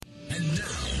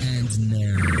begins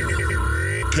now.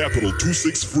 Capital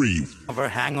 263.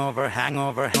 Hangover.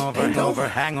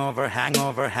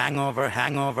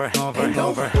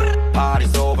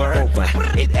 Party's over.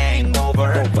 It ain't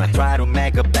over. Try to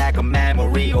make a back a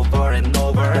memory over and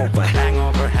over.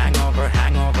 Hangover.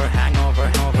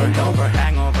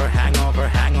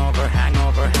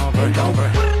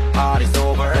 Party's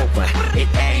over.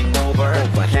 It ain't over.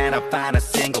 Can I find a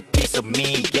single piece of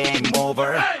me? Game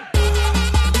over.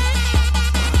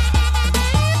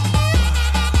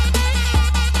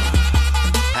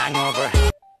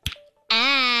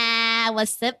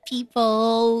 What's up,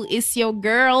 people? It's your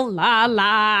girl, Lala.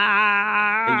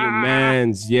 And your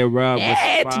mans, Yerorp.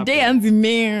 Yeah, today I'm the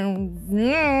man.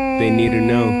 They need to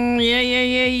know.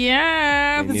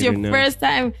 Yeah. If it's your first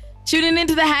time tuning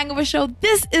into the Hangover Show,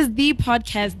 this is the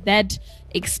podcast that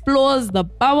explores the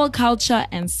bubble culture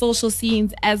and social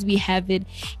scenes as we have it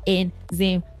in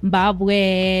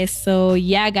Zimbabwe. So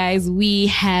yeah, guys, we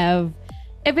have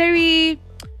a very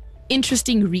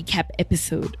interesting recap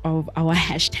episode of our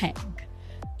hashtag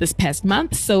this past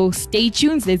month. So stay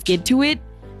tuned. Let's get to it.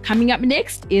 Coming up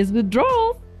next is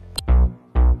withdrawal.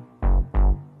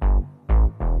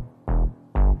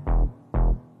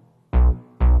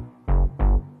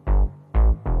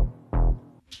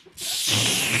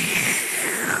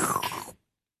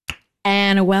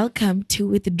 And welcome to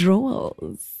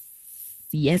withdrawals.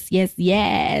 Yes.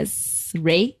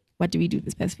 Ray, what did we do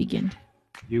this past weekend?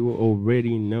 You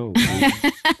already know.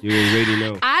 You already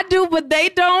know. I do, but they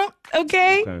don't.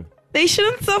 Okay? They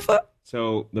shouldn't suffer.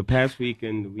 So the past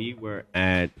weekend we were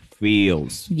at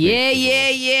Fields. Yeah.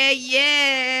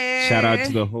 Shout out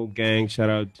to the whole gang. Shout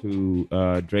out to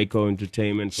Draco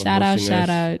Entertainment for hosting us. Shout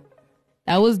out.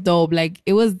 That was dope. Like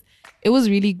it was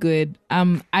really good.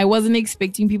 I wasn't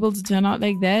expecting people to turn out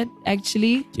like that.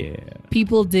 Actually, yeah,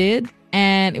 people did.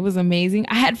 And it was amazing.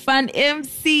 I had fun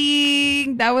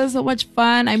emceeing. That was so much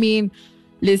fun. I mean,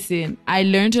 listen, I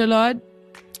learned a lot.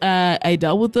 I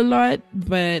dealt with a lot,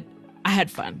 but I had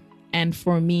fun. And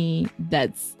for me,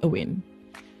 that's a win.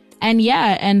 And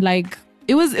yeah, and like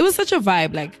it was such a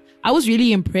vibe. Like I was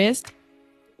really impressed.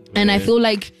 And I feel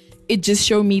like it just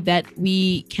showed me that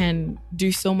we can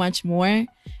do so much more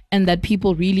and that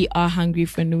people really are hungry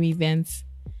for new events.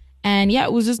 And yeah,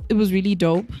 it was really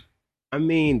dope. I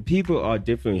mean, people are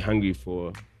definitely hungry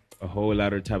for a whole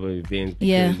lot of type of events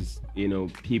because, you know,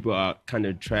 people are kind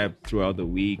of trapped throughout the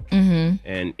week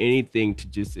and anything to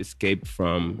just escape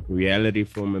from reality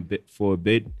for a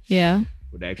bit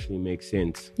would actually make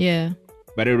sense. Yeah.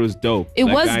 But it was dope. It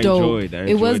was dope.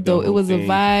 It was dope. It was a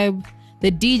vibe.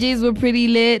 The DJs were pretty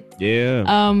lit.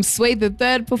 Yeah. Sway the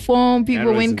Third performed.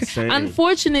 People went.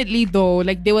 Unfortunately, though,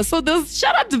 like they were so.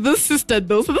 Shout out to this sister,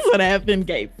 though. So this is what happened,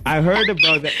 guys. I heard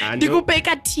about that. I know.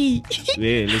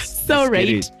 Yeah, so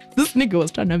right. This nigga was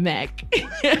trying to mac.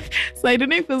 So I don't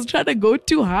know if he was trying to go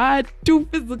too hard, too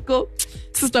physical.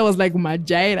 Sister was like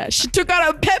Majira. She took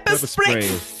out a pepper spray.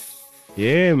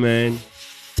 Yeah, man.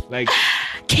 Like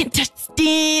can't touch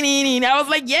skin. I was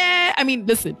like, yeah. I mean,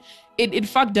 listen. It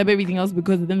fucked up everything else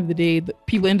because at the end of the day,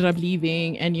 people ended up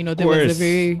leaving, and you know there was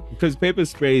because pepper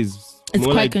spray is it's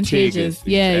more quite like contagious.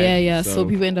 Yeah. So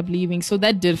people end up leaving, so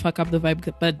that did fuck up the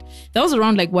vibe. But that was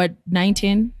around like what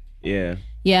 9-10.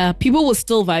 Yeah. People were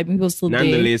still vibing. People were still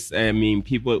nonetheless. there. I mean,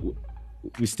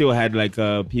 we still had like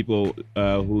people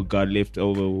who got left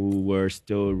over who were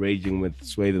still raging with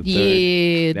Sway the Third.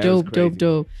 Yeah,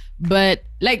 dope. But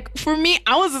like for me,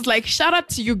 I was just like, shout out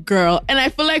to you, girl. And I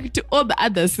feel like to all the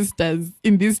other sisters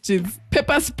in these streets,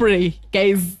 pepper spray,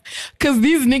 guys. Because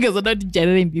these niggas are not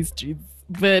generating these streets.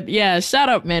 But yeah, shout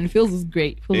out, man. Feels was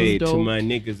great. Feels was dope. To my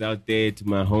niggas out there, to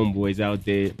my homeboys out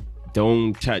there,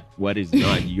 don't touch what is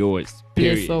not yours.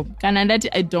 Period. Yeah, so Kanandati,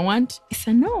 I don't want. It's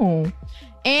a no.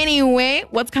 Anyway,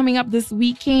 what's coming up this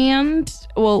weekend?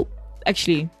 Well,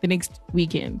 actually, the next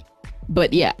weekend.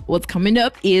 But yeah, what's coming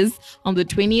up is on the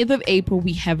 20th of April,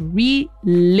 we have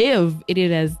Relive.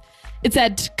 It's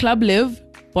at Club Live,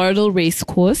 Bardell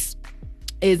Racecourse.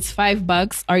 It's $5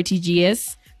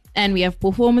 RTGS. And we have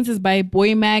performances by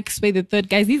Boy Mac, Sway the Third.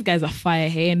 Guys, these guys are fire,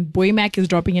 hey? And Boy Mac is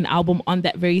dropping an album on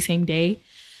that very same day.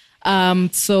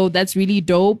 So that's really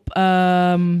dope.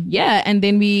 Yeah, and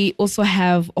then we also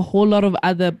have a whole lot of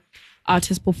other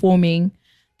artists performing.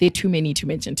 They're too many to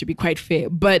mention, to be quite fair.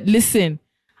 But listen,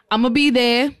 I'm gonna be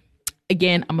there.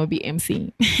 Again, I'm gonna be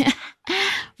emceeing.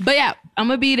 But yeah, I'm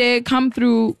gonna be there. Come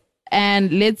through and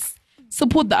let's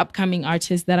support the upcoming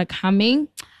artists that are coming.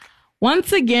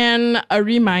 Once again, a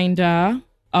reminder,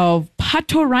 of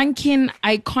Pato Rankin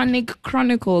Iconic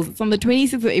Chronicles. It's on the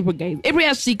 26th of April, guys. April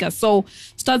Yashika. So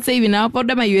start saving up.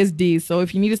 Order my USD. So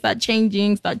if you need to start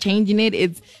changing it.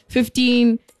 It's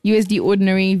 15 USD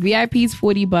ordinary. VIP is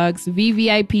 $40.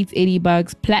 VVIP is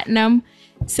 $80. Platinum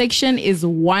section is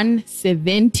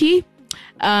 $170.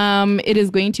 It is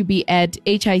going to be at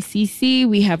HICC.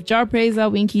 We have Jar Praiser,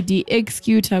 Winky D,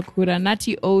 XQ, Takura,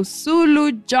 Nati O,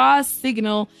 Sulu, Jar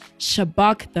Signal,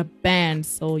 Shabak the band.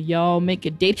 So y'all make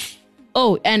a date.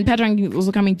 Oh, and Patron is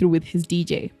also coming through with his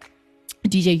DJ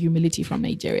Humility from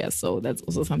Nigeria. So that's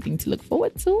also something to look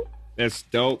forward to. That's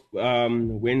dope.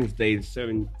 Wednesday,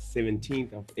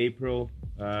 17th of April,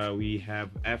 we have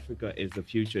Africa is the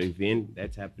Future event.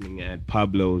 That's happening at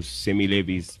Pablo's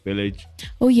Semi-Levy's Village.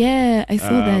 Oh, yeah. I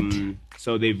saw that.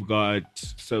 So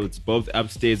it's both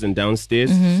upstairs and downstairs.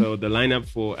 So the lineup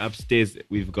for upstairs,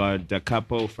 we've got Da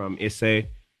Capo from SA,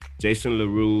 Jason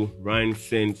LaRue, Ryan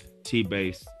Synth,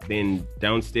 T-Bass. Then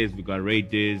downstairs, we got Ray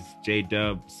Diz,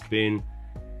 J-Dub, Spin,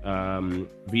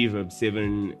 Reverb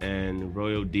 7 and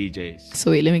Royal DJs. So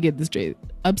wait, let me get this straight.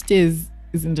 Upstairs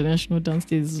is international,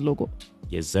 downstairs is local.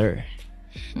 Yes, sir.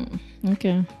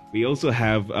 Okay. We also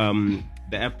have the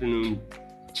afternoon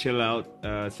chill out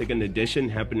second edition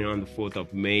happening on the 4th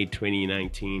of May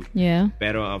 2019. Yeah.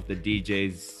 Battle of the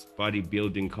DJs,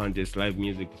 bodybuilding contest, live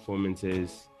music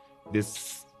performances.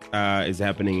 This is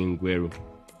happening in Gweru.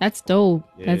 That's dope.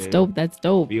 Yeah. That's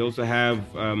dope. We also have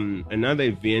another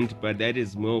event, but that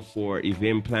is more for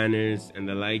event planners and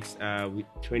the likes.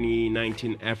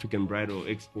 2019 African Bridal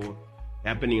Expo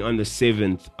happening on the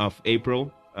 7th of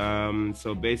April.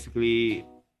 So basically,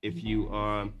 if you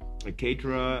are a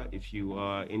caterer, if you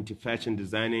are into fashion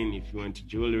designing, if you're into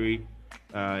jewelry,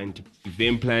 into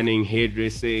event planning,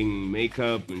 hairdressing,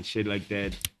 makeup, and shit like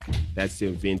that, that's the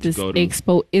event to go to. This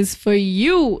expo is for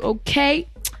you, okay?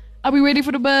 Are we ready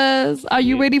for the buzz? Are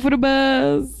you ready for the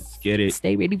buzz? Let's get it.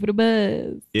 Stay ready for the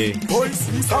buzz. Yeah.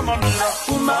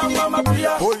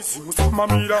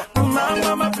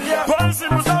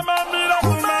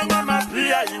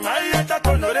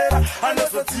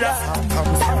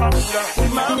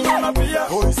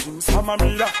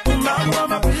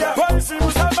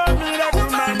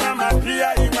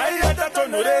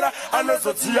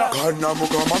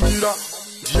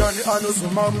 Gianni anos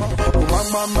mama,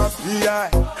 mama pia.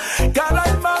 Kala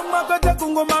mama kote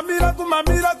kungo mamira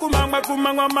kumama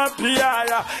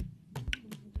pia.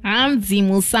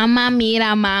 Amzimusa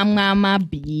mamira mama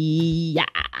bia.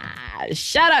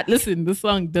 Shout out. Listen, this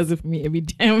song does it for me every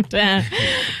damn time.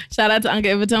 Shout out to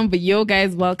Uncle Everton. But yo,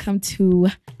 guys, welcome to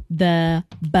the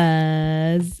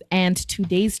buzz. And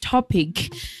today's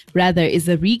topic, rather, is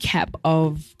a recap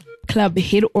of Club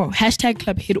Hit or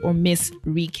Miss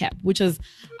recap, which is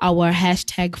our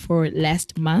hashtag for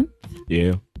last month.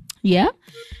 Yeah.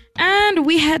 And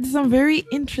we had some very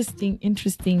interesting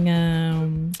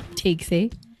takes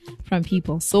from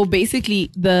people. So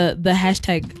basically the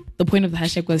point of the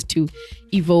hashtag was to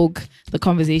evoke the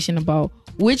conversation about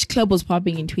which club was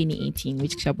popping in 2018,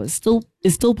 which club is still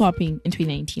popping in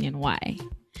 2019, and why.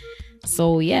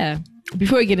 So yeah,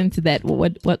 before we get into that,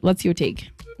 what's your take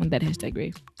on that hashtag,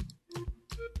 Ray?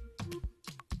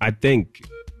 I think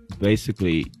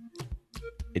basically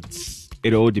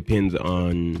it all depends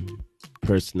on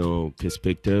personal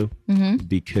perspective,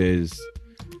 because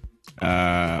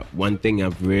one thing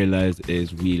I've realized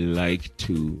is we like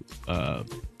to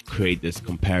create this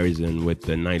comparison with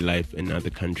the nightlife in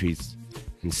other countries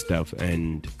and stuff,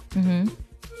 and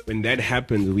when that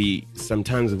happens, we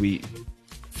sometimes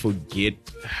forget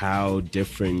how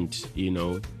different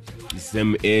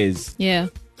Zim is. Yeah.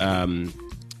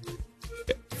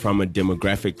 From a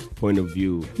demographic point of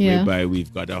view, whereby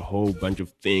we've got a whole bunch of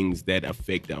things that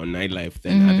affect our nightlife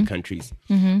than other countries.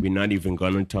 We're not even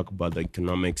going to talk about the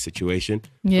economic situation,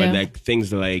 but like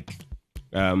things like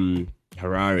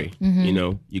Harare.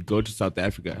 You go to South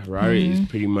Africa, Harare is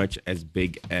pretty much as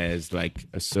big as like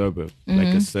a suburb,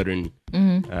 like a certain,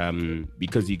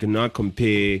 because you cannot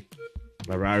compare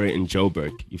Harare and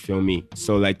Joburg, you feel me?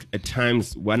 So like at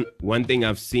times, one thing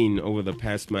I've seen over the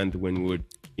past month when we're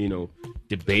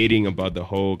debating about the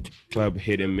whole club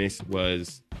hit and miss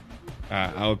was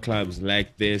our clubs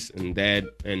like this and that,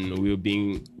 and we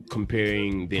were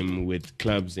comparing them with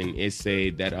clubs in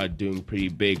SA that are doing pretty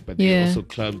big, but there are also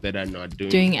clubs that are not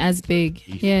doing as big.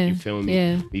 You feel me?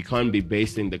 Yeah. We can't be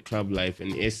basing the club life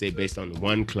in SA based on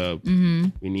one club.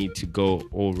 We need to go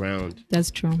all round. That's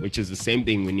true. Which is the same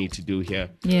thing we need to do here.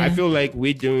 Yeah. I feel like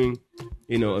we're doing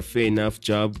a fair enough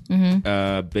job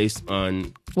based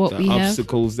on what the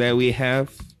obstacles that we have.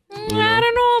 I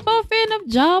don't know about fair enough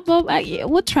job, but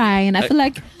we'll try. And I feel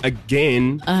like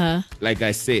again, like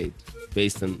I said,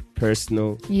 based on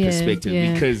personal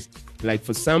perspective. Because like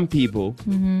for some people,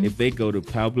 if they go to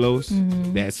Pablo's,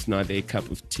 that's not their cup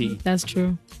of tea. That's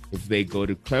true. If they go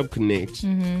to Club Connect,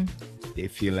 they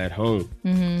feel at home.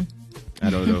 I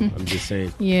don't know. I'm just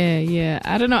saying. Yeah.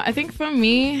 I don't know. I think for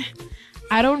me,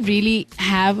 I don't really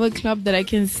have a club that I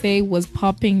can say was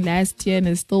popping last year and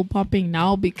is still popping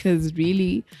now, because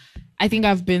really, I think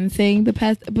I've been saying the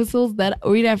past episodes that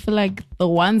really I feel like the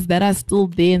ones that are still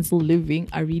there and still living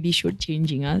are really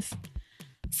shortchanging us.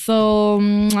 So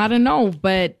I don't know,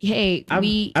 but hey,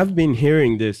 I've been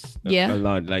hearing this a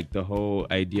lot, like the whole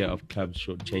idea of clubs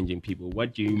shortchanging people.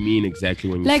 What do you mean exactly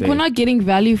when you say? Like we're not getting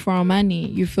value for our money,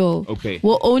 you feel? Okay.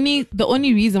 Well, the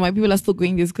only reason why people are still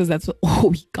going is because that's what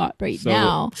we got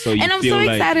now. So and I'm so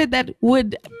excited that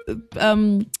Wood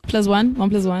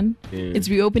 +1+1, it's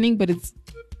reopening, but it's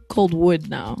called Wood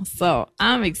now. So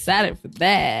I'm excited for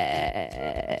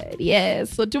that. Yeah.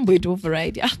 So Tumbuito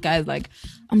variety. Guys, like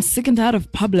I'm sick and tired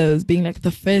of Pablo's being like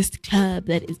the first club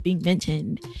that is being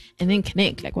mentioned, and then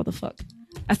Connect. Like what the fuck?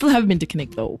 I still haven't been to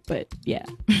Connect though, but yeah.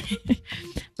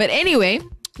 But anyway,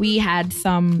 we asked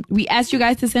you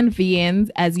guys to send VNs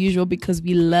as usual because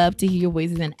we love to hear your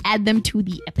voices and add them to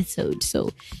the episode.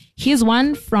 So here's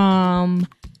one from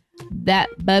that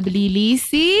bubbly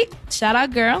Lisi. Shout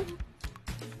out, girl.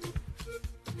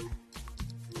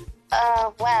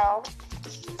 Well,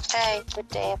 hi, good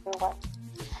day, everyone.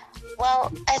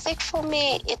 Well, I think for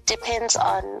me, it depends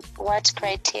on what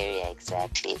criteria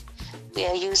exactly we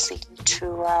are using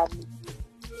to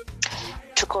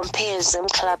compare Zim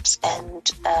clubs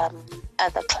and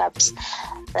other clubs.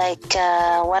 Like,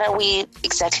 what are we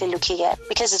exactly looking at?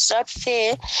 Because it's not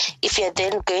fair if you're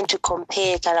then going to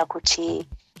compare Kalakuti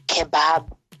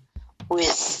Kebab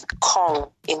with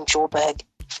Kong in Joburg,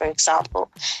 for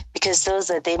example, because those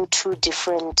are then two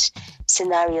different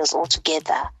scenarios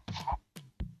altogether.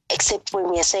 Except when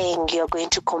we're saying you're going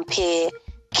to compare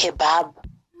kebab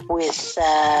with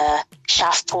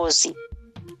shafpozi,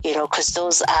 because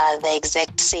those are the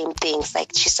exact same things,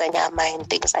 like chisanyama and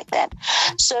things like that.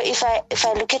 So if I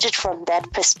look at it from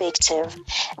that perspective,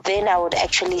 then I would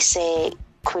actually say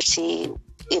Kuti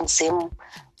in Zim,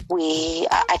 we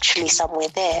are actually somewhere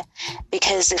there,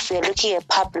 because if we're looking at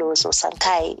Pablo's or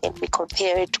Sankai and we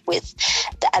compare it with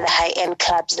the other high-end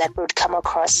clubs that we would come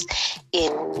across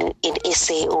in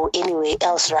SA or anywhere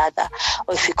else rather,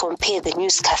 or if we compare the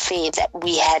news cafe that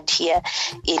we had here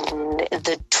in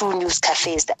the two news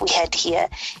cafes that we had here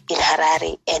in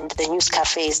Harare and the news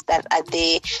cafes that are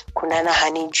there, Kunana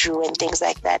Haniju and things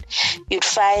like that, you'd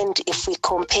find if we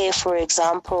compare, for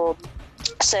example,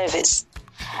 service,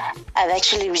 I've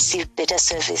actually received better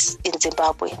service in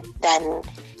Zimbabwe than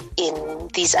in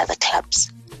these other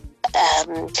clubs.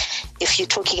 If you're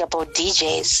talking about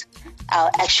DJs,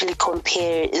 I'll actually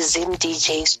compare Zim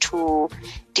DJs to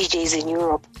DJs in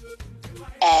Europe.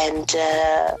 And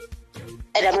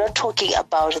I'm not talking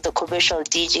about the commercial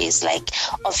DJs. Like,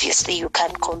 obviously, you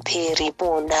can't compare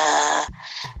Ribona,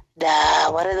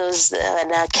 what are those?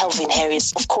 Calvin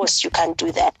Harris. Of course, you can't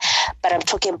do that. But I'm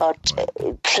talking about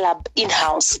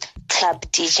in-house club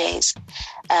DJs.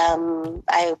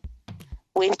 I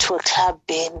went to a club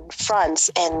in France,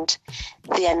 and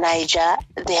their Niger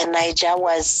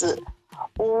was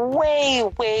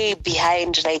way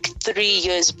behind, like 3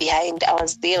 years behind. I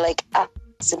was there like,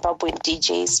 Zimbabwean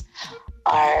DJs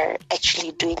are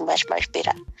actually doing much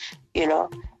better,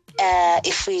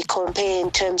 if we compare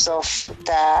in terms of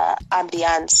the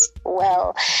ambience,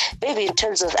 well, maybe in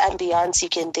terms of ambience, you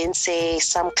can then say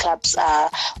some clubs are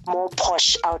more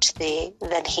posh out there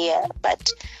than here.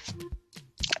 But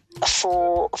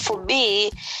for me,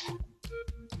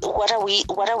 what are we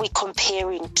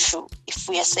comparing to? If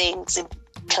we are saying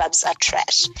clubs are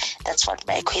trash, that's what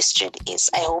my question is.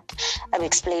 I hope I'm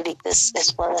explaining this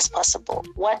as well as possible.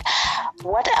 What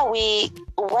are we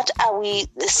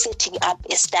setting up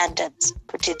as standards?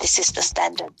 This is the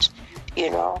standard,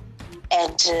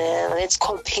 and let's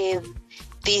compare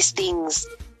these things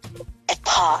at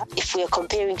par. If we are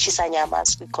comparing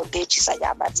Chisanyamas, we compare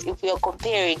Chisanyamas. If we are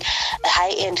comparing a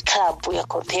high-end club, we are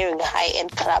comparing a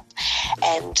high-end club.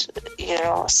 And,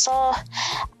 so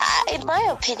in my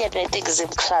opinion, I think Zim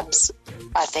clubs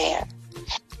are there.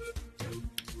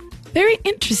 Very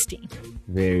interesting.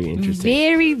 Very interesting.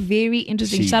 Very, very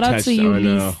interesting. She Shout out to you, on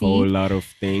Lisi. a whole lot of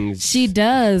things. She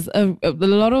does. A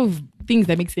lot of things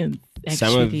that make sense, actually.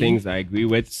 Some of the things I agree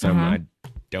with, some I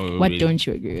don't. What don't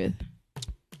you agree with?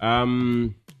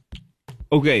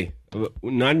 Okay,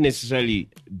 not necessarily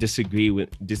disagreeing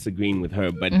with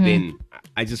her, but then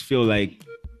I just feel like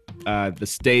the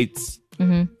States,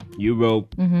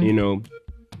 Europe,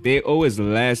 they always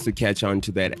last to catch on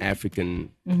to that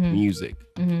African music.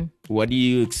 What are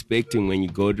you expecting when you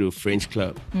go to a French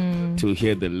club to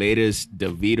hear the latest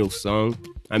Davido song?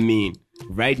 I mean,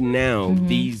 right now,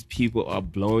 these people are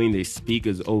blowing their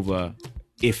speakers over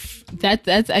If.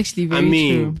 That's actually very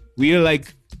true. We are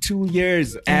like 2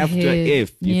 years after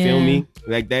If. You feel me?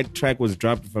 Like that track was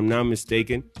dropped, if I'm not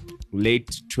mistaken,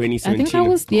 late 2017. I think I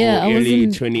was, early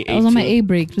 2018. I was on my A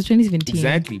break. It was 2017.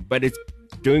 Exactly. But it's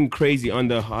doing crazy on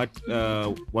the Hot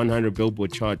 100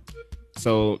 Billboard chart.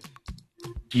 So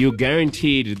you're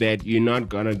guaranteed that you're not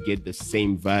gonna get the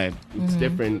same vibe. It's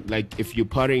different. Like if you're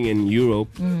partying in Europe,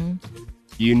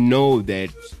 you know that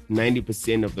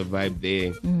 90% of the vibe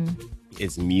there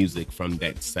is music from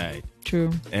that side.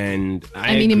 True. And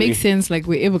I mean, it makes sense, like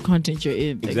wherever content you're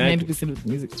in, like Exactly. 90% of the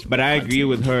music is from But I content. agree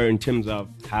with her in terms of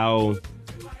how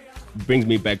brings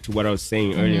me back to what I was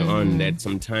saying earlier on, that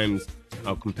sometimes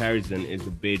our comparison is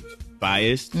a bit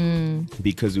biased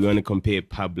because we want to compare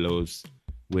Pablo's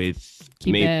with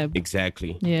Kebab.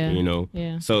 exactly. Yeah. You know.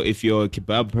 Yeah. So if you're a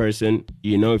kebab person,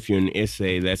 you know, if you're an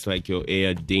essay, that's like your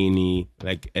Air Dini,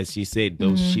 like as she said,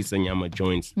 those Shisanyama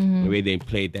joints, the way they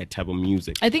play that type of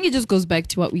music. I think it just goes back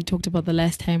to what we talked about the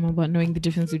last time about knowing the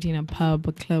difference between a pub,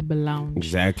 a club, a lounge.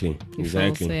 Exactly. You feel?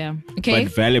 Exactly. So, yeah. Okay.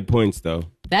 But valid points though.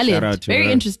 Valid. Shout out to Very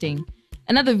her. interesting.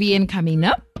 Another VN coming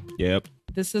up. Yep.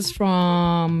 This is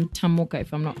from Tamoka,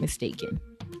 if I'm not mistaken.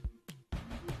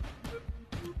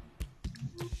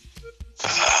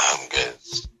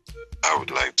 Guys, I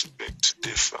would like to beg to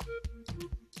differ.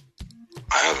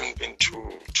 I haven't been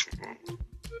to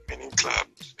many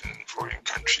clubs in foreign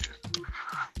countries,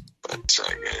 but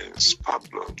I guess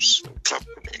Pablo's and Club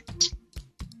Connect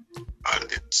are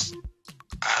lit.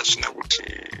 Asinakuthi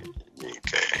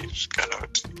nyika kana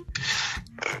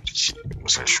kuti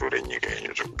musashure nyika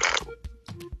yenyu zvekudaro.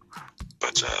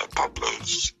 But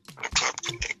Pablo's and Club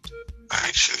Connect are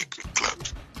actually good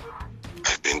clubs.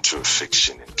 I've been to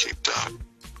Fiction in Cape Town.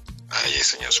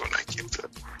 Yes, and yes, when I Cape Town.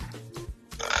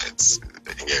 It's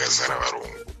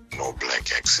no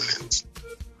black excellence.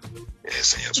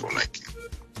 Yes, and yes, when I Cape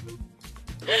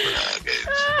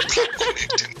Club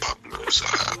Connect and Pablo's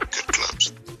are good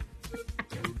clubs.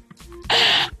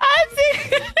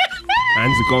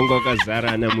 Hanzi Kongo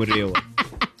Kazara na Murewa.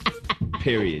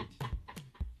 Period.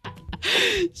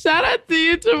 Shout out to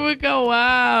you, Tamuka.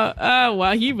 Wow. Oh,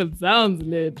 wow. He even sounds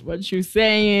lit. What you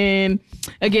saying?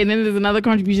 Again, then there's another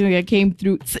contribution that came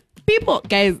through. People,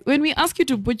 guys, when we ask you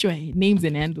to put your names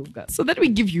and handles, guys, so that we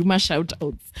give you my shout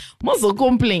outs, most will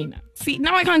complain. See,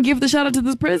 now I can't give the shout out to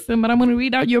this person, but I'm going to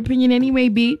read out your opinion anyway,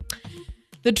 B.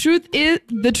 The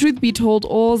truth be told,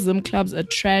 all Zim clubs are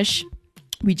trash.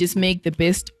 We just make the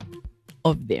best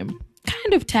of them.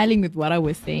 Kind of tallying with what I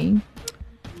was saying.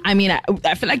 I mean,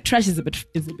 I feel like trash is a bit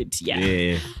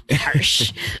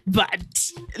harsh.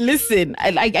 But listen,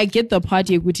 I get the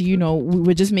party equity. You know,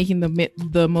 we're just making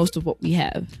the most of what we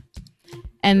have.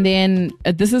 And then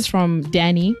this is from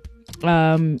Danny.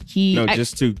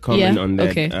 Just to comment on that.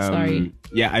 Okay, sorry.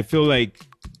 Yeah, I feel like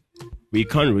we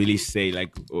can't really say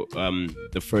like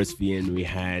the first VN we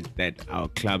had that our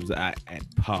clubs are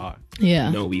at par.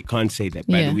 Yeah. No, we can't say that,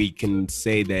 but we can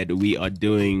say that we are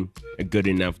doing a good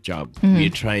enough job. We're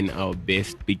trying our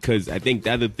best, because I think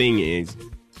the other thing is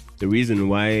the reason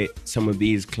why some of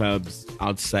these clubs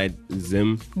outside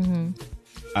Zim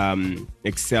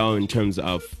excel in terms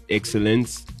of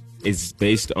excellence is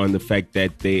based on the fact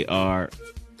that they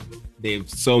have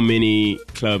so many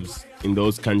clubs in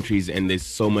those countries and there's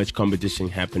so much competition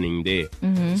happening there.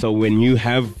 So when you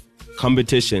have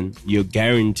competition, you're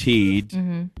guaranteed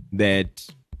that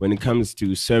when it comes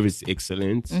to service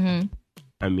excellence,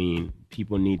 I mean,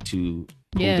 people need to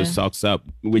pull the socks up,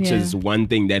 which is one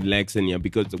thing that lacks in here,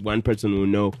 because one person will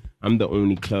know I'm the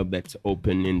only club that's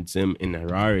open in Zim, in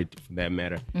Harare for that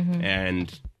matter,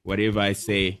 and whatever I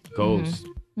say goes.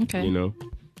 Okay. You know.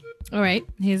 All right.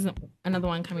 Here's another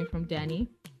one coming from Danny.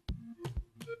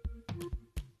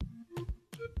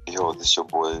 Yo, this is your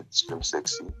boy Scream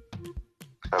Sexy.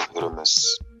 I've hit on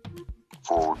this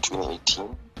for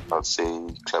 2018. I'd say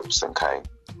Club Senkai.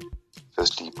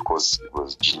 Firstly, because it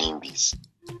was Ginimbis.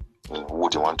 I mean, who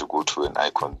wouldn't want to go to an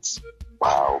Icon's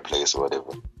wow place or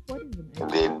whatever?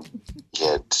 And then he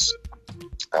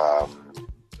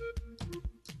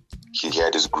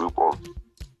had his group of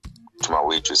to my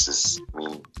waitresses, I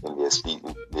mean, in their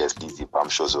sleazy bum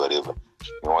shows or whatever.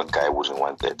 You know, what guy wouldn't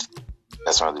want that?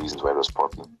 That's one of the reasons why it was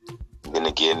popping. And then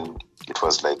again, it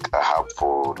was like a hub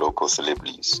for local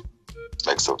celebrities,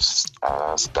 like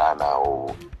Stana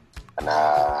or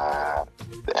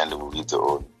the end of the movie,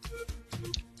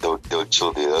 they'll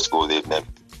chill there. Let's go there and have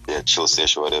their chill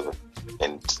session or whatever.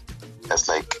 And as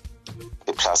like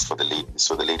a plus for the ladies.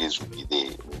 So the ladies would be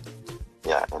there.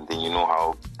 Yeah, and then you know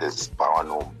how there's power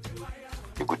norm.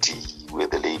 Where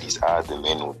the ladies are, the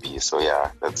men would be. So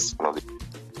yeah, that's one of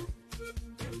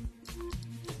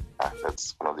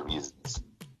the reasons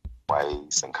why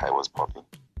Sankai was popping.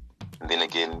 And then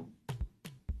again,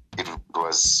 it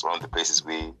was one of the places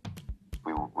where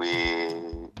we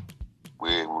would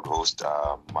host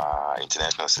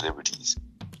international celebrities.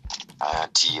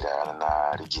 Tira and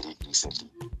Rigiri recently.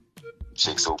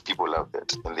 So people love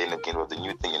that. And then again, with the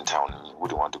new thing in town, you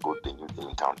wouldn't want to go to the new thing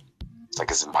in town. It's like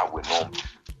a Zimbabwe norm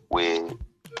where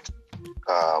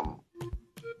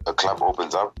a club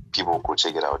opens up, people go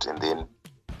check it out, and then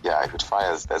if it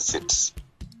fires, that's it.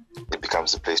 It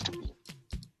becomes a place to be.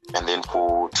 And then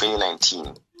for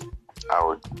 2019, I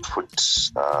would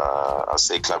put I'll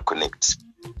say Club Connect.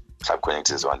 Club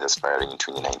Connect is one that's firing in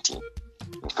 2019.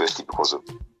 And firstly because of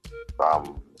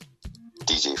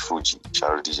DJ Fuji.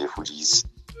 Shout out to DJ Fuji. He's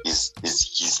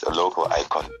a local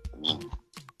icon. I mean,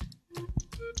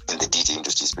 in the DJ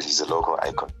industry, but he's a local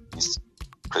icon. He's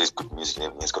plays good music and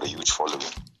everything. He's got a huge following.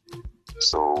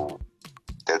 So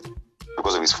that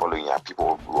because of his following,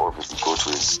 people will obviously go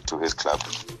to his club.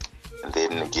 And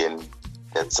then again,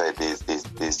 that side there's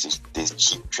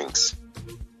cheap drinks.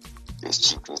 There's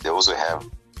cheap drinks. They also have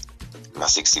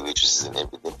sexy waitresses and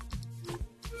everything.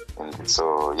 And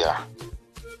so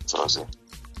that's what I'll say.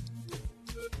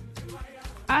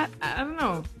 I don't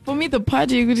know. For me, the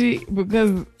party,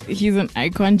 because he's an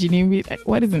icon, Jinimbi.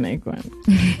 What is an icon?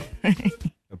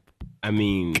 I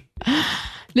mean,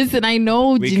 listen, I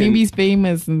know Jinimbi's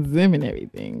famous in Zim and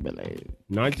everything, but like,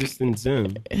 not just in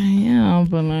Zim. Yeah,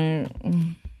 but like,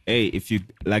 hey,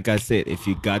 like I said, if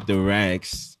you got the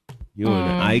racks, you're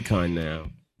an icon now.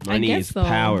 Money is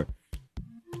power.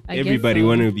 Everybody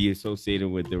want to be associated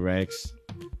with the racks.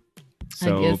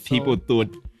 So people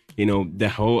thought, the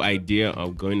whole idea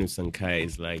of going to Sankai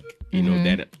is like,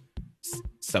 that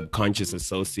subconscious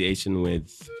association with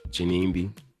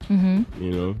Jinimbi.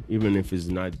 Even if it's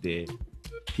not there,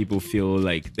 people feel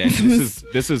like that.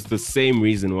 This is the same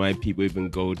reason why people even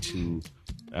go to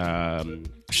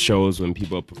shows when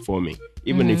people are performing.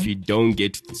 Even if you don't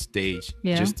get to the stage,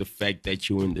 just the fact that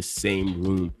you're in the same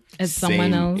room as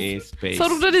someone else. Airspace. So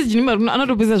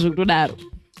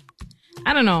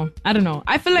I don't know.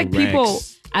 I feel like people.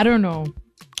 I don't know,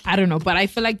 but I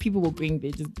feel like people were going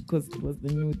there just because it was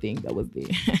the new thing that was there.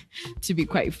 To be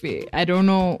quite fair, I don't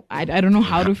know. I don't know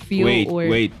how to feel.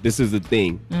 Wait. This is the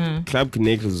thing. Club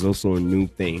Connect was also a new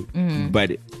thing,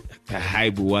 but the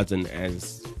hype wasn't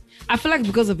as. I feel like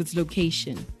because of its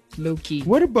location, low key.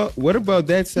 What about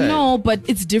that side? No, but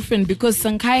it's different because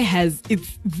Sankai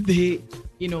it's the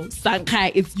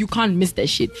Sankai. You can't miss that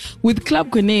shit. With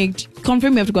Club Connect,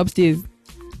 confirm you have to go upstairs.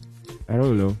 I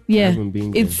don't know. Yeah, I haven't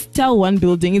been there. It's still one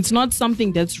building. It's not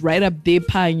something that's right up there,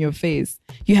 pie in your face.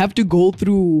 You have to go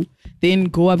through, then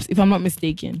go up. If I'm not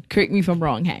mistaken, correct me if I'm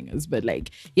wrong, hangers. But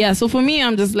so for me,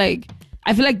 I'm just like,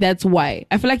 I feel like that's why.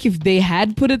 I feel like if they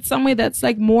had put it somewhere that's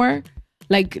like more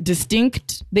like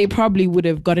distinct, they probably would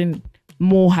have gotten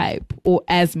more hype or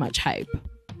as much hype.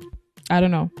 I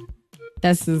don't know.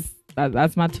 That's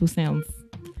my 2 cents.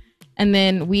 And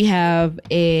then we have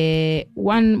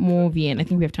one more VN. I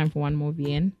think we have time for one more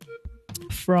VN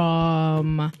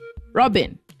from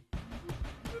Robin.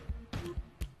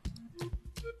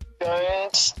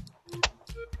 Don't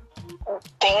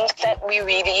think that we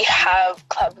really have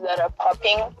clubs that are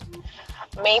popping.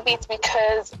 Maybe it's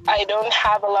because I don't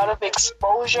have a lot of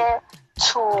exposure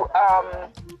to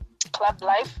club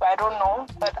life. I don't know,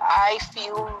 but I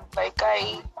feel like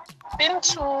I've been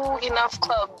to enough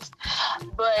clubs.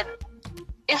 But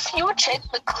if you check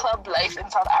the club life in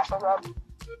South Africa,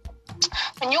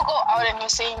 when you go out and you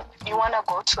say you want to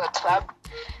go to a club,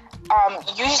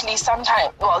 usually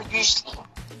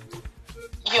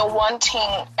you're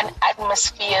wanting an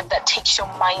atmosphere that takes your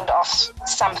mind off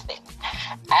something.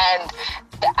 And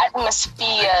the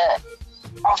atmosphere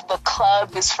of the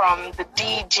club is from the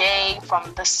DJ,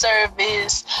 from the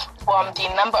service, from the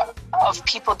number of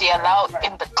people they allow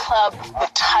in the club, the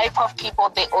type of people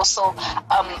they also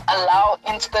allow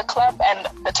into the club, and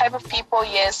the type of people,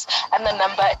 yes, and the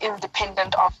number is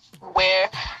dependent of where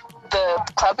the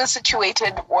club is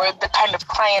situated or the kind of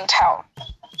clientele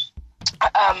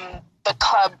the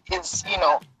club is,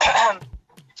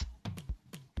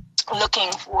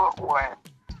 looking for or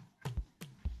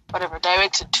whatever,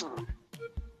 directed to.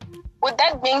 With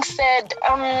that being said,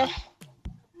 I'm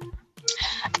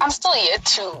still yet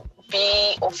to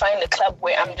be or find a club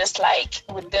where I'm just like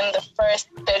within the first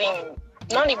 30,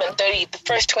 not even 30, the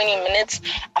first 20 minutes,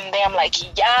 I'm there, I'm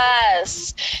like,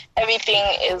 yes, everything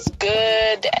is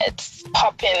good. It's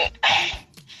popping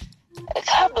a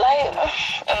club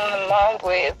life in the month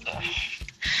with.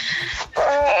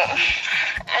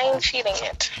 I ain't feeling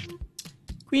it.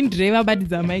 Queen driver but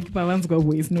the mic once go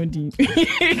voice no deep.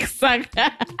 Exactly.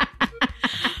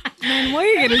 Man, why are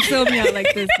you gonna sell me out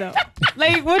like this though?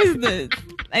 Like, what is this?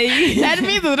 Like, That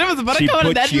means the was about to come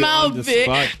out that mouth.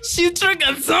 She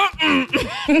triggered something.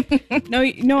 no,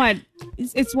 you know what?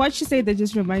 It's what she said that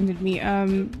just reminded me. A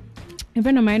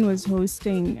friend of mine was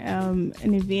hosting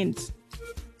an event,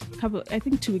 I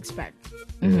think 2 weeks back,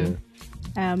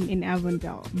 in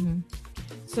Avondale.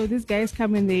 So these guys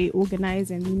come and they organize,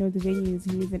 and the venue is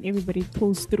his, and everybody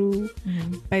pulls through.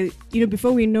 But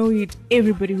before we know it,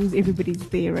 everybody's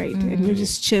there, right? And we're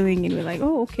just chilling, and we're like,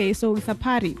 oh, okay, so it's a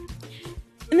party.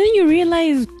 And then you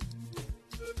realize,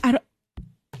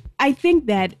 I think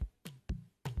that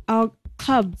our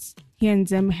clubs here in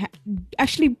Zim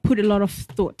actually put a lot of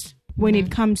thought when it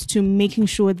comes to making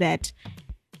sure that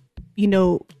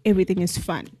everything is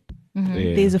fun.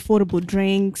 There's affordable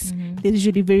drinks. There's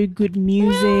usually very good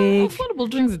music. Well, affordable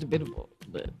drinks are debatable,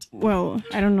 but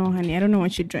I don't know, honey. I don't know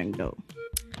what you drank though.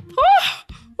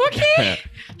 Okay.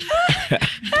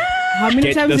 How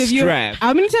many times have you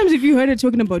heard her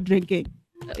talking about drinking?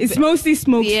 It's mostly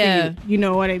smoke. Yeah, you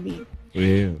know what I mean.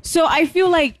 Yeah. So I feel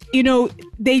like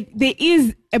there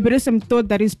is a bit of some thought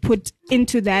that is put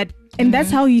into that, and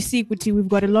that's how you see Kuti. We've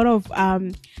got a lot of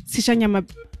Sishanyama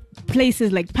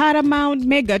places like Paramount,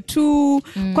 Mega 2,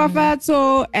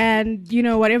 Kwafatso, and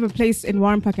whatever place in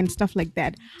Warren Park and stuff like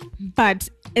that. But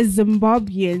as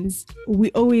Zimbabweans,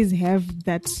 we always have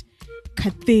that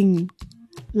thing,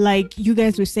 like you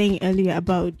guys were saying earlier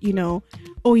about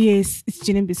oh yes, it's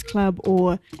Jinimbi's club,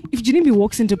 or if Jinimbi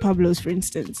walks into Pablo's, for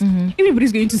instance,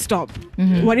 everybody's going to stop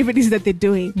whatever it is that they're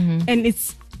doing, and it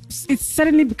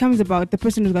suddenly becomes about the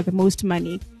person who's got the most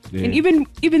money. And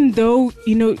even though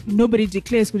nobody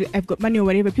declares I've got money or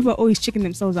whatever, people are always checking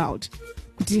themselves out.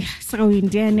 I think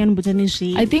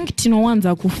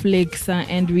Tinowanza kuflex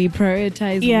and we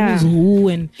prioritize who's who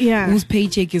and whose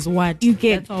paycheck is what. You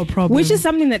get, that's our problem. Which is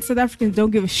something that South Africans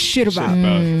don't give a shit about.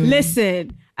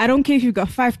 Listen, I don't care if you've got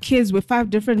 5 kids with 5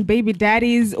 different baby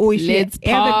daddies, or if you ever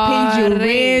paid your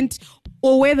rent,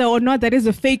 or whether or not that is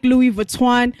a fake Louis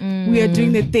Vuitton. We are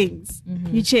doing the things.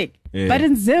 You check. But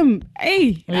in Zim,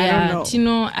 I don't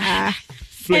know.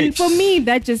 And for me,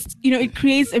 that just, it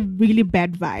creates a really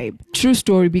bad vibe. True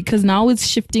story, because now it's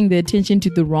shifting the attention to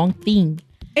the wrong thing.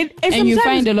 And you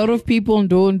find a lot of people,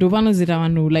 like,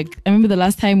 I remember the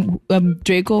last time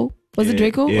Draco, was it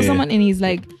Draco or someone? And he's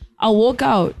like, I'll walk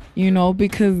out,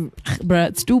 because, bruh,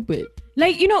 it's stupid.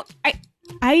 Like,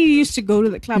 I used to go to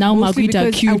the club now mostly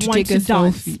Marquita because I want to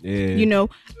dance. Selfie.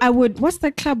 I would, what's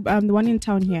that club, the one in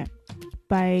town here?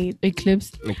 By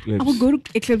Eclipse. I would go to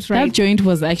Eclipse, right? That joint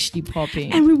was actually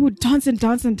popping. And we would dance and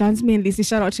dance and dance. Me and Lissy,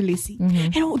 shout out to Lissy.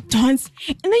 And I would dance.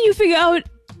 And then you figure out,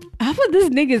 half of these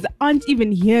niggas aren't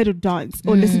even here to dance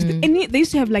or listen to this. And they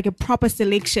used to have like a proper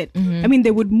selection. I mean,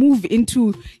 they would move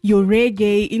into your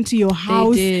reggae, into your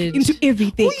house, into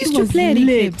everything. Who used to play at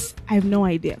Eclipse? I have no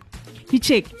idea. You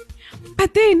check.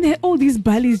 But then there are all these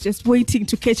Balis just waiting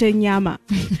to catch a nyama.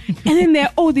 And then there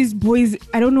are all these boys,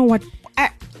 I don't know what,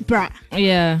 bruh.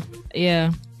 Yeah.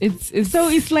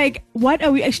 It's like, what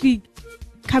are we actually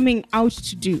coming out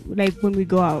to do? Like when we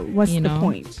go out, what's the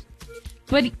point?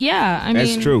 But yeah, I mean,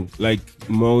 that's true. Like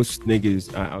most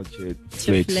niggas are out here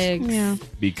to flex. Yeah.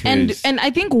 Because and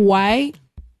I think why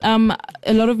a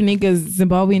lot of niggas,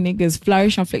 Zimbabwe niggas,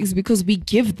 flourish on flex is because we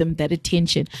give them that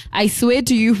attention. I swear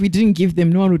to you, if we didn't give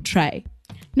them, no one would try.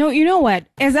 No, you know what?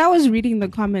 As I was reading the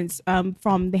comments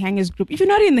from the Hangers group, if you're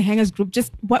not in the Hangers group,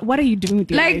 just what are you doing with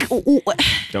your life?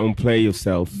 Don't play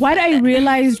yourself. What I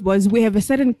realized was we have a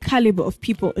certain caliber of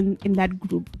people in that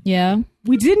group. Yeah.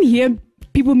 We didn't hear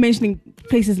people mentioning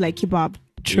places like Kebab.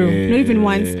 True. Not even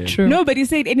once. True. Nobody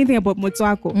said anything about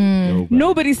Motswako.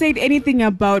 Nobody said anything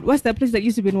about, what's that place that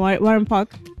used to be in Warren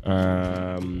Park?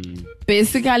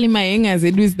 Basically, my hangers,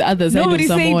 it was the other side of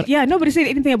Samora. Nobody said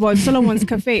anything about Solomon's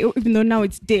Cafe, even though now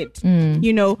it's dead.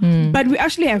 But we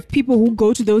actually have people who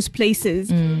go to those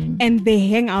places and they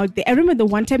hang out there. I remember the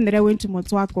one time that I went to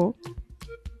Motswako.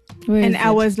 And I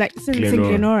was like, it's in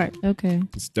Glenora. Okay.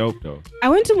 It's dope though. I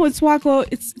went to Motswako.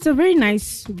 It's a very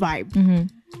nice vibe. And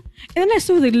then I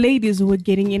saw the ladies who were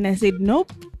getting in. I said,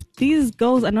 nope, these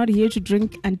girls are not here to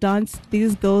drink and dance.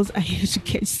 These girls are here to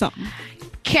catch some.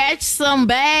 Catch some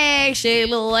bags,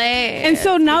 little ass. And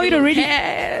so now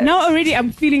already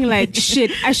I'm feeling like,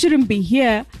 shit, I shouldn't be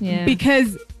here.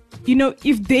 Because,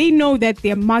 if they know that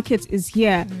their market is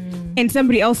here and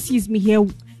somebody else sees me here,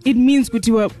 it means that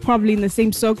you were probably in the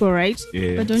same circle, right?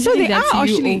 Yeah. But don't So you think they that's are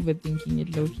you actually- overthinking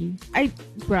it, Loki?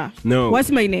 No.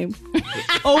 What's my name?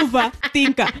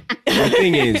 Overthinker. The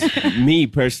thing is, me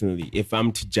personally, if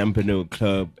I'm to jump into a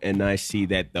club and I see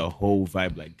that the whole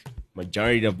vibe, like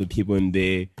majority of the people in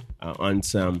there are on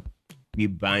some, we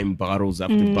buying bottles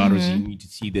after bottles, you need to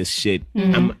see this shit,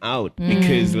 I'm out.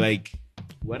 Because like,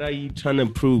 what are you trying to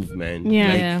prove, man? Yeah.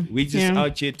 Like, Yeah. we just Yeah.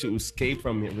 out here to escape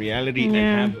from reality and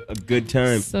Yeah. have a good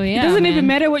time. So It yeah, doesn't even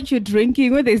man. matter what you're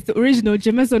drinking, whether it's the original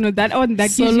Jameson or that one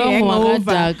that So gives you long hangover.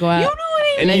 wakadagwa. You know what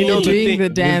I And mean? you know you're doing the the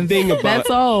dance. thing about That's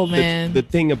all, man. The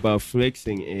thing about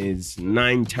flexing is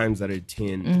 9 times out of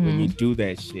 10, when you do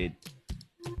that shit,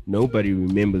 nobody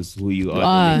remembers who you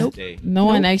are the next day. No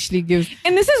one actually gives.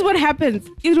 And this is what happens.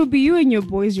 It'll be you and your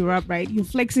boys, you're up, right? You're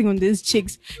flexing on these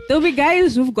chicks. There'll be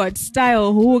guys who've got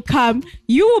style who will come.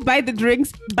 You will buy the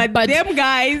drinks, but them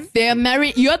guys. They're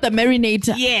you're the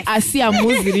marinator. Yes. I see a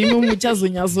muziri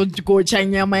muchazo gocha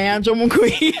nyama yanjo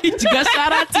mukuichika.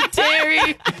 Shout out to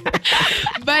Terry.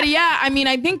 But yeah, I mean,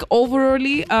 I think overall,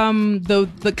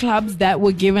 the clubs that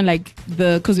were given like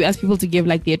because we asked people to give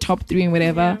like their top 3 and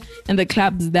whatever, and the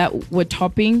clubs that were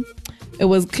topping, it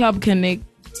was Club Connect.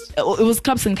 It was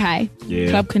Club Senkai,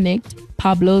 Club Connect,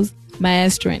 Pablo's,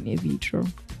 Maestro, and Evitro.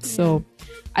 So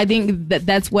I think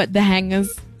that's what the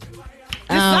hangers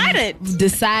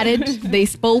decided. They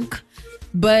spoke.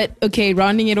 But okay,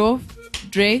 rounding it off,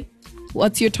 Dre,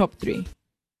 what's your top 3?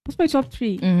 What's my top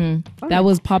 3? That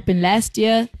was popping last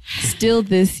year, still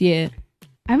this year.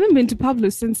 I haven't been to Pablo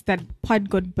since that pod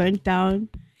got burnt down.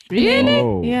 Really?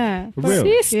 Oh, Yeah. for real?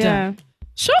 Sister. Yeah.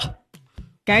 Sure.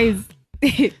 Guys,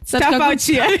 stuff out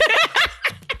here.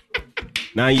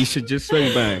 Now you should just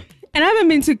swing by. And I haven't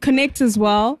been to Connect as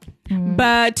well.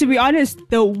 But to be honest,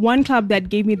 the one club that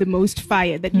gave me the most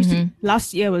fire that used to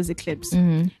last year was Eclipse.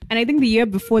 And I think the year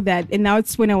before that, and now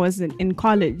it's when I was in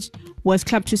college, was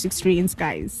Club 263 in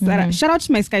Skies. Shout out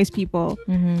to my Skies people.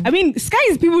 I mean,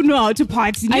 Skies people know how to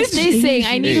party. I stay saying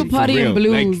I need Hey, to party for in real,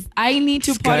 blues. like, I need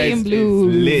to party Skies in is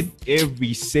blues. lit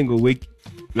every single week.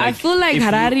 I feel like if you-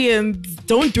 Hararians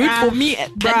don't do it for me that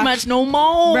Bruh. much no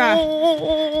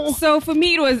more. So for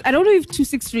me, it was, I don't know if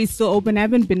 263 is still open. I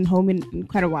haven't been home in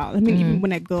quite a while. I mean, even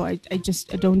when I go, I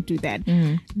don't do that.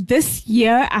 This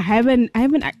year, I haven't,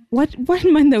 what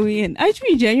month are we in?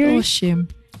 Actually, January. Oh, shame.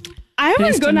 I haven't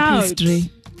Rest gone in out. peace, Dre.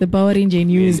 The Power Ranger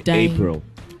new is in dying. April.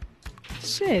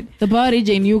 Shit. The Power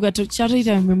Ranger new got to charity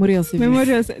memorial service.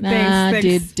 Memorials. Nah,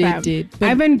 Thanks. did. I But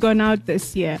haven't gone out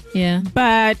this year. yeah.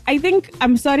 But I think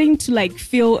I'm starting to like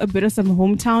feel a bit of some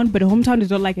hometown, but hometown is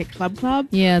not like a club.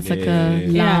 Yeah, it's like a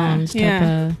Yeah. lounge type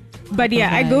Yeah. of. But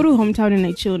yeah, I vibe. go to hometown and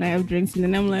I chill and I have drinks and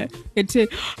then I'm like, it's it.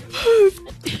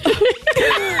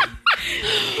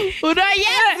 And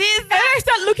I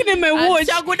start looking at my watch.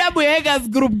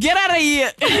 Group. Get out of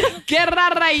here. Get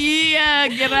out of here.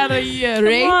 Get out of here.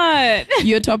 Ray, What?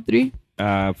 your top 3?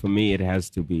 For me, it has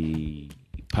to be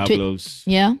Pablo's.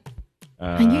 Yeah.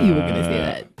 I knew you were going to say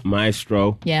that.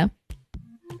 Maestro Yeah.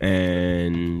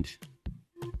 and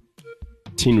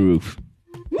Tin Roof.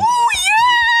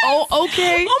 Oh,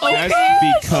 okay.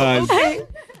 Just because.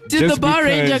 Did just the Power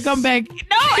Ranger because- come back? No,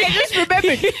 I just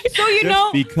remembered. So you Just know.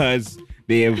 because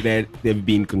they've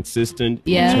been consistent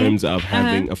Yeah. in terms of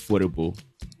having affordable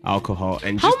alcohol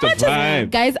and How just the much vibe. is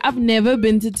Guys, I've never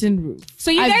been to Tin Roof.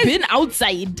 So you I've guys- been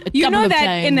outside a You couple know of that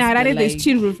times, in but, Harare there's like,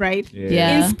 tin roof, right?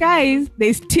 Yeah. In Skies,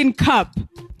 there's tin cup.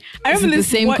 I Is it remember the this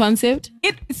same concept?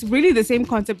 It's really the same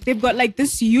concept. They've got like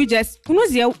this huge ass. Who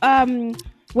knows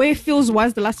where Phil's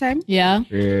was the last time? Yeah.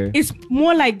 Yeah. It's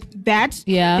more like that.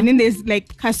 Yeah. And then there's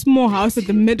like a small house at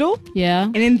the middle. Yeah.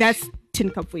 And then that's tin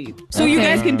cup for you. So you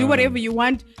Okay. guys can do whatever you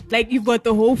want. Like you've got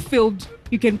the whole field.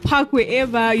 You can park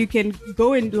wherever. You can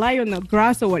go and lie on the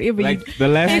grass or whatever. Like the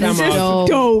last That time is I was dope.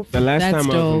 dope. The last That's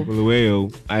time I was dope. in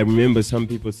Bulawayo, I remember some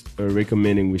people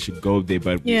recommending we should go there,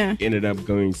 but Yeah. we ended up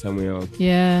going somewhere else.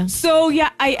 Yeah. So yeah,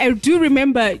 I do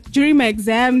remember during my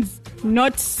exams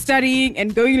not studying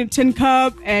and going to tin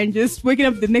cup and just waking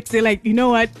up the next day like, you know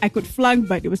what, I could flunk,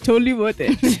 but it was totally worth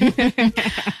it.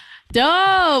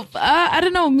 Dope. I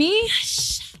don't know. Me?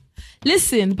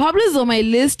 Listen, Pablo's on my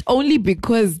list only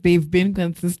because they've been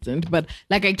consistent. But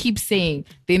like I keep saying,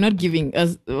 they're not giving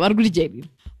us.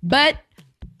 But,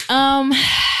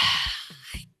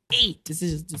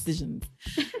 decisions.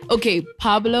 Okay,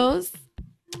 Pablo's.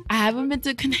 I haven't been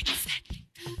to Connect, sadly.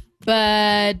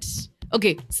 But,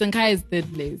 okay, Sankai is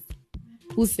third place.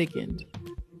 Who's second?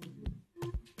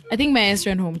 I think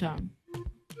Maestro and Hometown.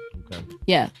 Okay.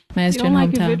 Yeah, Maestro You don't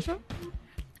and like Hometown. Evitro?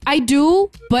 I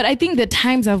do, but I think the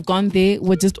times I've gone there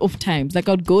were just off times. Like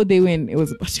I'd go there when it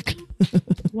was a particular.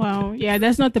 Wow. Yeah,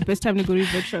 that's not the best time to go to a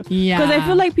vitro. Yeah. Because I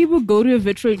feel like people go to a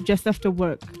vitro just after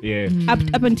work. Yeah.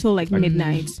 Up until like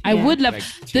midnight. I would love Like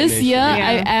this 10-ish, year.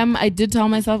 yeah. I did tell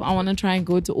myself I want to try and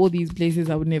go to all these places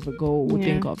I would never go or Yeah.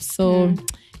 think of. So,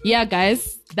 yeah,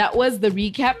 guys, that was the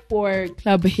recap for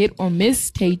Club Hit or Miss.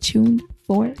 Stay tuned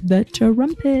for the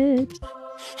trumpet.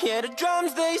 Yeah, the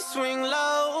drums they swing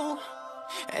low,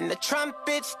 and the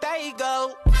trumpets they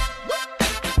go.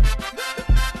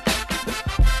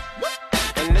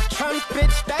 And the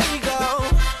trumpets they go.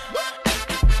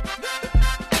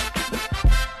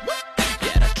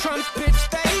 Yeah, the trumpets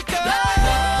they go.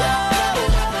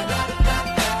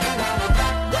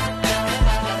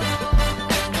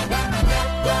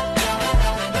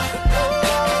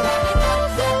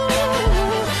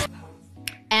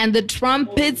 And the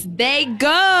trumpets, they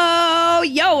go.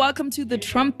 Yo, welcome to the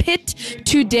trumpet.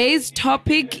 Today's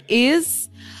topic is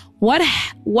what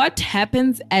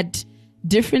happens at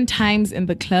different times in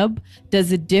the club.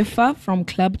 Does it differ from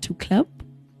club to club?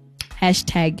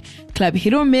 Hashtag Club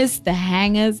Hit or Miss. The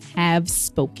hangers have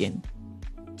spoken.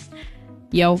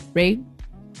 Yo, Ray,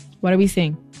 what are we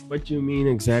saying? What do you mean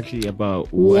exactly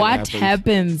about What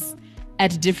happens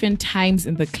at different times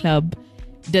in the club?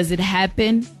 Does it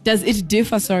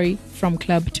differ, from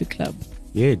club to club?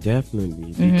 Yeah,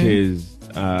 definitely. Because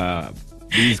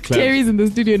these clubs, Terry's in the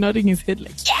studio nodding his head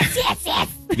like, yes.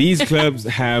 these clubs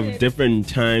have different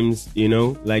times,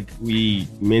 like we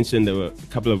mentioned a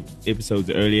couple of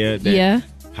episodes earlier that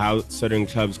how certain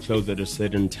clubs close at a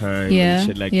certain time and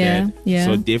shit like that. Yeah.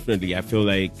 So definitely, I feel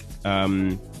like,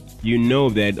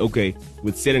 that, okay,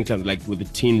 with certain clubs, like with the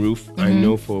Teen Roof, I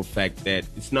know for a fact that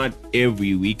it's not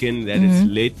every weekend that it's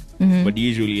lit, but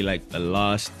usually like the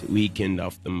last weekend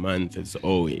of the month is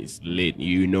always lit.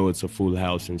 It's a full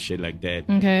house and shit like that.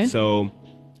 Okay. So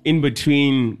in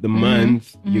between the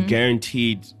month, you're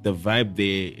guaranteed the vibe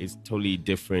there is totally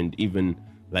different. Even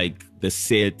like the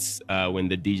sets when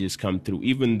the DJs come through,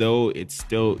 even though it's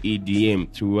still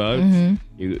EDM throughout,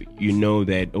 you know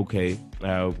that, okay,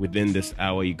 within this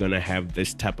hour, you're going to have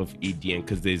this type of EDM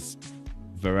because there's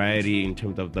variety in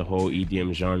terms of the whole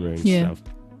EDM genre and stuff.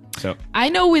 So I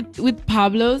know with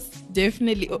Pablo's,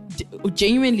 definitely,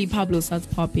 genuinely Pablo starts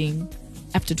popping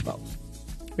after 12,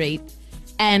 right?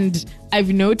 And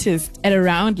I've noticed at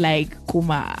around like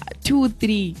 2,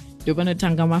 3, they're going to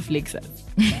tangama flexers.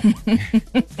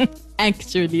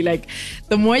 Actually, like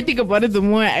the more I think about it, the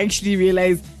more I actually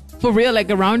realize for real,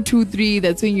 like around 2, 3,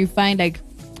 that's when you find like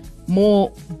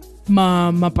more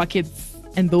ma buckets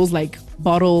and those like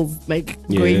bottles like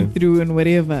going through and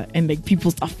whatever, and like people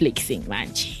start flexing,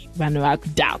 man.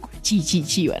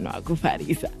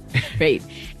 Right?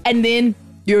 And then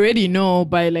you already know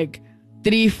by like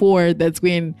 3, 4, that's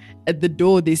when at the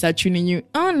door they start tuning you,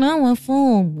 oh no, a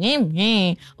phone,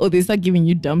 or they start giving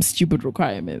you dumb stupid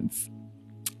requirements.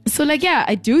 So like, yeah,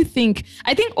 I think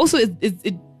also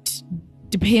it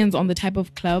depends on the type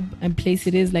of club and place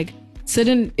it is. Like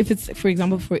certain, if it's, for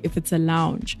example, if it's a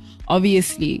lounge,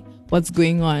 obviously what's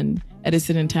going on at a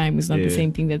certain time is not the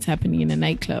same thing that's happening in a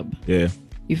nightclub. Yeah.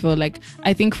 You feel like,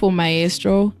 I think for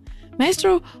Maestro,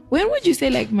 when would you say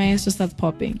like Maestro starts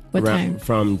popping? What time?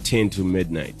 From 10 to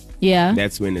midnight. Yeah.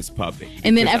 That's when it's popping.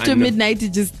 And then after midnight,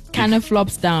 it just kind of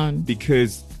flops down.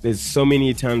 Because there's so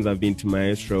many times I've been to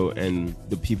Maestro and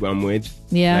the people I'm with,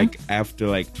 like after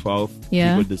like 12,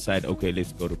 people decide, okay,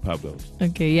 let's go to Pablo's.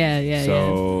 Okay, yeah.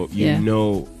 So you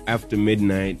know, after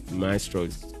midnight, Maestro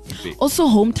is big. Also,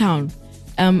 hometown.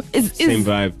 Same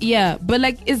vibe. Yeah, but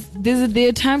like, there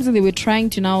are times when they were trying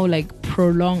to now like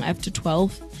prolong after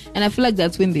 12, and I feel like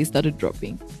that's when they started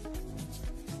dropping.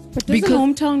 But doesn't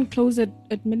hometown close at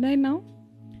midnight now?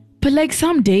 But like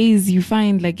some days you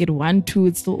find like at 1, 2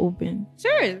 it's still open.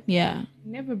 Sure. Yeah.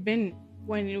 Never been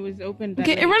when it was open.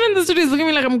 Okay, everyone in the studio is looking at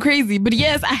me like I'm crazy. But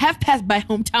yes, I have passed by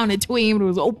hometown at 2 a.m. It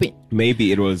was open.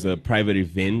 Maybe it was a private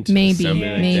event.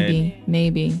 Maybe.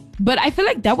 But I feel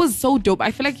like that was so dope. I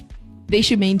feel like they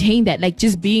should maintain that. Like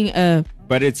just being a...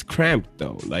 But it's cramped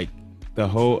though. Like the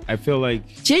whole... I feel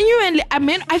like... Genuinely, I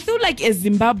mean, I feel like as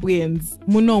Zimbabweans,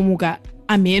 munomuga,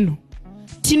 ameno.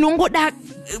 Tinongoda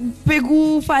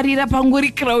pegu farira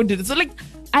pangori crowded. So like,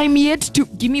 I'm yet to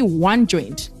give me one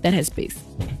joint that has space.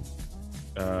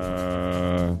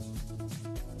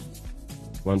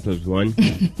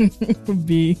 1+1 would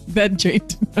be that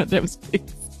joint not have space.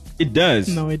 It does.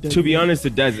 No, it doesn't. To be honest,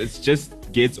 it does. It's just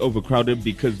gets overcrowded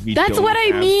because we That's don't what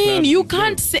I have mean. clubs You to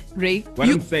can't do. say, Ray.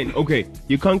 I'm saying, okay,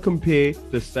 you can't compare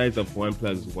the size of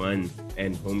 1+1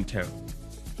 and hometown.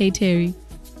 Hey, Terry.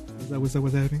 What's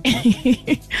happening?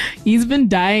 He's been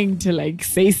dying to like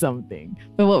say something.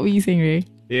 But what were you saying, Ray?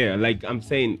 Yeah, like I'm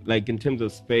saying, like in terms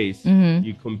of space,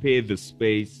 you compare the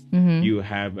space you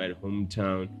have at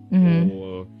Hometown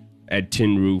or at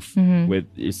Tin Roof with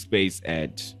your space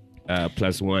at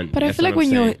Plus One. But I feel like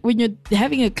when you're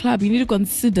having a club, you need to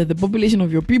consider the population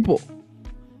of your people.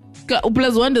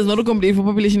 Plus One does not accommodate for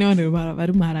population. No.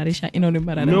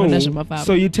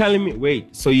 So you're telling me,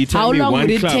 wait. So you tell me how long one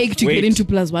would it club, take to get into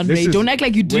Plus One, Ray? Don't act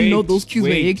like you didn't know those queues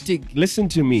were hectic. Listen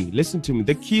to me.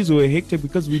 The queues were hectic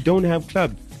because we don't have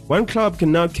clubs. One club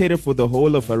cannot cater for the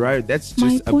whole of Harare. That's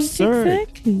just absurd.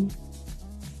 Exactly.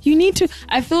 You need to.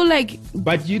 I feel like.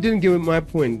 But you didn't give me my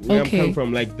point. Where I'm coming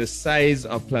from, like the size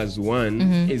of Plus One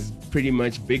is pretty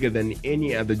much bigger than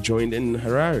any other joint in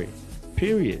Harare.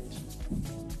 Period.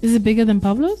 Is it bigger than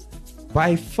Pablo's?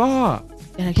 By far.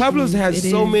 Pablo's has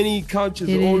so many couches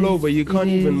all over. You can't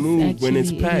even move when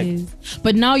it's packed.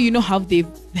 But now you know how they've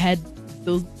had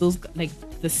those like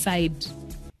the side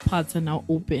parts are now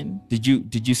open. Did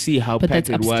you see how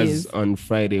packed it was on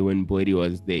Friday when Boydie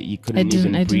was there? You couldn't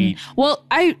even breathe. Well,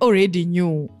 I already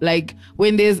knew. Like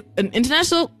when there's an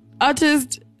international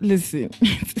artist, listen,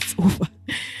 it's over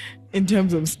in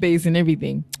terms of space and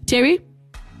everything. Terry,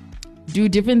 do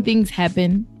different things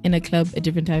happen in a club at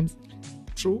different times?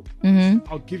 True.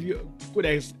 I'll give you a good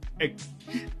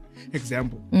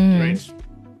example. Right?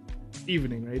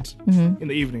 Evening, right? In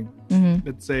the evening,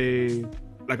 let's say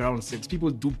like around 6, people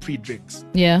do pre-drinks.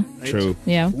 Yeah. Right? True.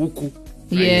 Yeah. Wuku.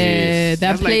 Right? Yeah,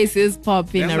 that place is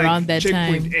popping around that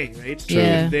time. Checkpoint A, right? True.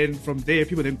 Yeah. And then from there,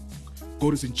 people then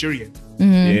go to Centurion.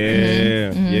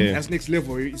 Yeah. That's next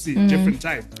level. You see, different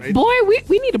time, right? Boy,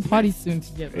 we need a party soon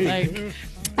together. Like,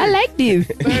 I like this.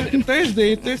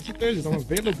 Thursday, I'm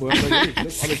available. I'm like, hey,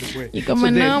 let's always away. You got my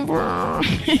number.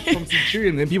 From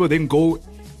Centurion, then people then go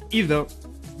either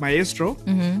Maestro,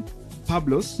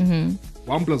 Pablo's,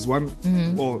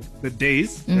 1+1, or the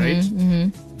days, right?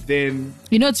 Then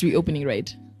you know it's reopening,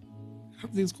 right?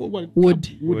 It's called what?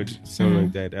 Wood, something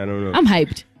like that. I don't know. I'm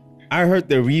hyped. I heard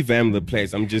they revamped the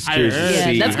place. I'm just curious to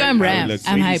see. Yeah, that's why I'm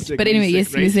hyped. But anyway,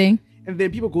 yes, you were saying. And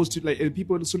then people goes to like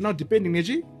people. So now depending,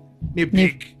 Neji, they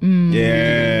pick.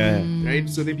 Yeah. Right.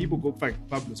 So then people go find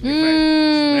Pablo's.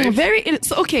 Right? Very.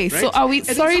 So, okay. Right? So are we?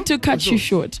 Sorry to cut you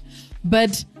short,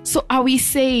 but so are we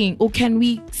saying, or can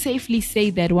we safely say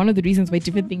that one of the reasons why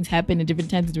different things happen at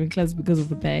different times in different clubs is because of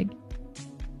the bag?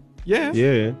 Yeah.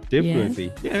 Yeah.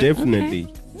 Definitely. Yeah.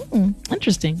 Definitely. Okay.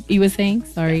 Interesting. You were saying,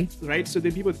 sorry. Right. So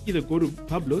then people either go to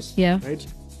Pablo's. Yeah. Right.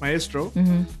 Maestro.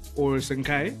 Or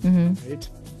Senkai. Right.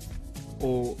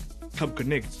 Or Club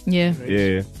Connect. Yeah. Right?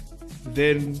 Yeah.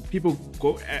 Then people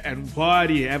go and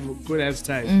party, have a good ass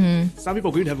time. Some people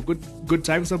are going to have a good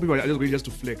time. Some people are just going just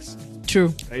to flex.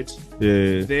 True. Right.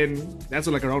 Yeah. Then that's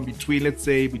like around between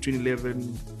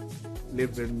 11,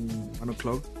 1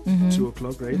 o'clock, 2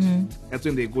 o'clock, right? That's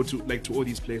when they go to all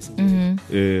these places.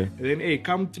 Yeah. And then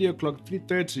come 3 o'clock,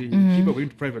 3:30, people are going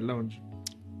to private lounge.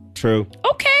 True.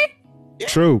 Okay. Yeah.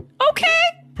 True. Okay.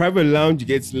 Private lounge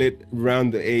gets lit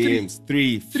around the AMs.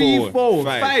 3, 4,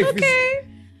 5. Okay.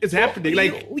 It's happening.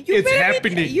 Like it's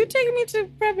happening. You taking me to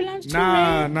private lounge too?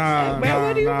 Nah.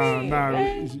 What do you mean?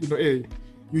 You know, hey,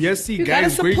 you just see you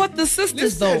guys gotta support the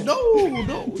sisters, though.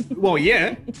 No. Well,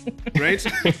 yeah, right.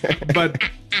 But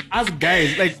as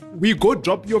guys, like we go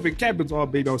drop you off in cabins. Oh,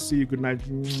 baby, I'll see you. Good night.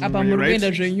 Right? I'm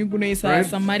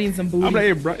like,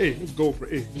 hey, bro, hey, let's go, bro.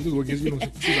 Hey, let's go get you know,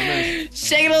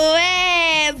 shake the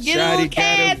legs, get a little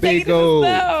cat, take it to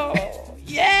the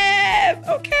yes,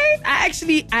 okay.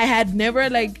 I had never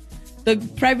like the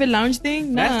private lounge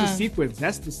thing. Nah. That's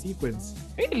the sequence.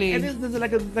 Really? And there's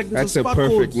like that's a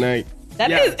perfect night.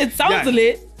 That is, it sounds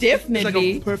lit.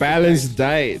 Definitely. Like balanced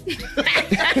diet.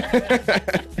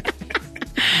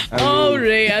 Oh,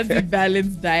 Ray, that's a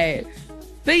balanced diet.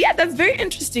 But yeah, that's very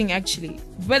interesting actually.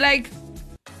 But like,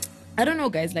 I don't know,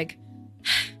 guys. Like,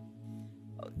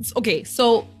 okay,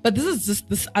 so but this is just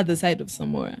this other side of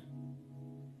Samora.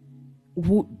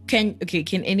 Can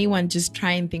anyone just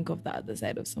try and think of the other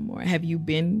side of Samora? Have you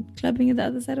been clubbing at the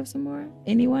other side of Samora?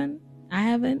 Anyone? I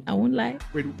haven't. I won't lie.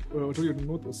 Wait, what do you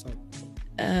know the side?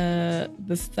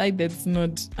 The side that's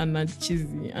not Anna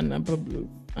Cheesy, Anna Pablo.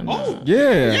 Oh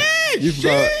yeah. You've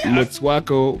got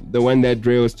Motswako, the one that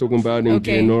Dre was talking about in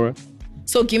Kenora.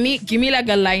 So give me like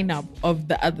a lineup of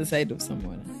the other side of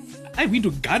Samora. We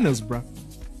do Ghana's, bro.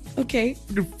 Okay.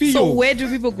 So where do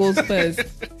people go first?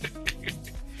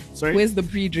 Sorry? Where's the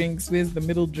pre-drinks? Where's the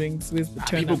middle drinks? Where's the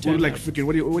turn people up? Go like freaking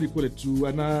what do you call it? To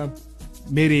an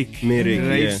Merrick,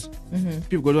 right? Yeah.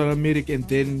 People go to an Merrick, and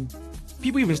then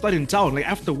people even start in town like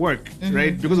after work,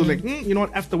 right? Because of like you know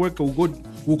what? After work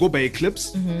we'll go by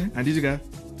Eclipse, and these guys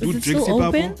do drinks.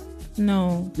 Open?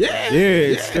 No. Yeah,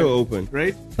 it's still open.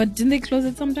 Right? But didn't they close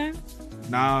it sometime?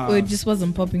 Nah. Or it just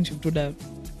wasn't popping to do that?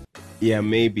 Yeah,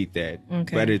 maybe that.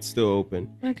 Okay. But it's still open.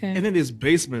 Okay. And then there's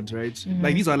basement, right? Mm-hmm.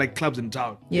 Like these are like clubs in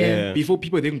town. Yeah. Before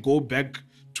people then go back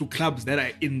to clubs that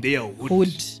are in their hood.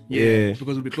 Hood. Yeah. Because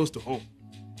it'll be close to home.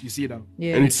 You see it now.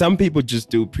 Yeah. And some people just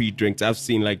do pre-drinks. I've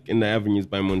seen like in the avenues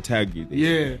by Montague.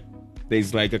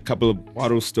 There's like a couple of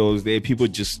bottle stores there. People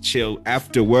just chill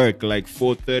after work, like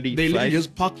 4:30. They literally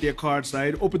just park their car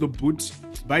outside, open the boot,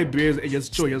 buy beers, and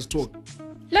just chill, just talk.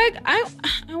 Like, I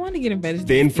want to get invited.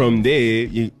 Then from there,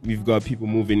 we've got people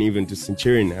moving even to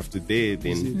Centurion after there.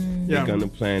 Then they're gonna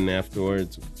plan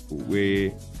afterwards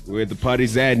where the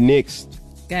party's at next.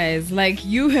 Guys, like,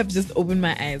 you have just opened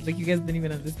my eyes. Like, you guys didn't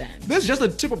even understand. That's just the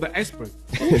tip of the iceberg.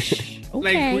 Okay.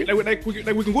 Like we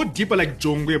can go deeper like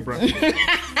Jongwe, bro.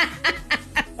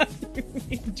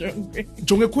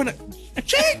 Jongwe Kona.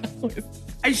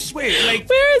 I swear, like,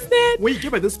 where is that? When you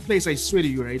get by this place, I swear to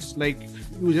you, right? Like,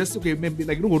 you just, okay, maybe,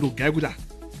 like, you don't go to Gaguda,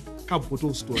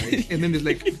 Kapoto store, right? And then there's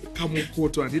like,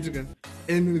 Kamokoto,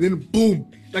 and then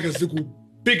boom, like a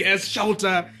big ass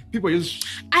shelter. People just.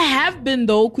 I have been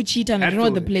though, Kuchita, and I don't know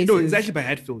what the place No, is. it's actually by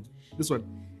Hatfield. This one.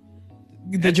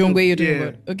 The Jongwe you're talking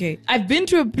about. Okay. I've been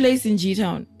to a place in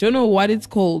G-Town. Don't know what it's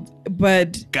called,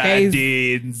 but guys,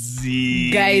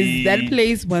 that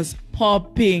place was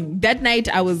popping. That night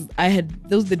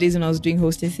those were the days when I was doing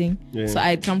hostessing. Yeah. So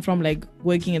I had come from like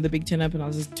working at the Big Turn Up and I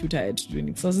was just too tired to do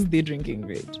anything. So I was just there drinking,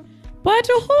 great. But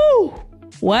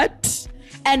what?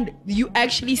 And you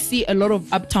actually see a lot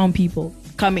of uptown people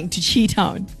coming to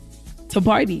G-Town to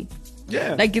party.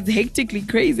 Yeah. Like, it's hectically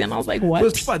crazy. And I was like,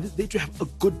 what? But they do have a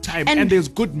good time. And there's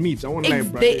good meat. I won't lie,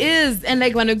 bro. There is. And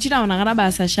like, when you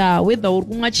chita sasha with the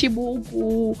urkunga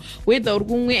chibuku, with the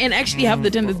urkunga, and actually have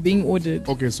the tent that's being ordered.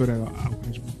 Okay, so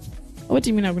what do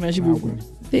you mean akuna chibuku?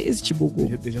 There is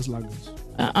chibuku. They're just lagers.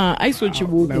 I saw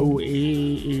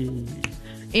chibuku.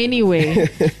 Anyway.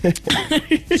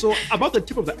 So, about the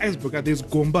tip of the iceberg, there's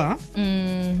Gomba.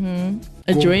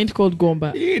 A joint called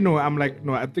Gomba. I'm like,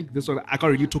 no, I think this one, I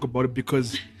can't really talk about it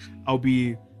because I'll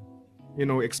be,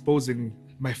 exposing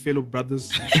my fellow brothers.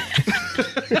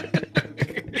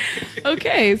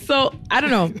 Okay, so, I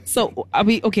don't know. So, are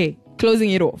we,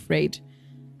 closing it off, right?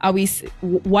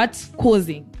 What's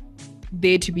causing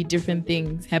there to be different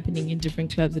things happening in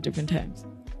different clubs at different times?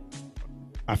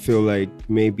 I feel like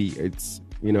maybe it's,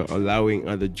 allowing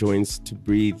other joints to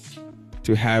breathe,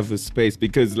 to have a space,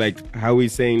 because like how we're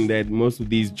saying that most of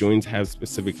these joints have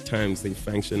specific times they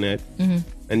function at,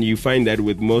 and you find that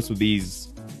with most of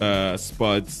these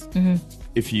spots,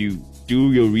 if you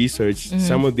do your research,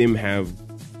 some of them have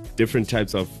different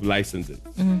types of licenses.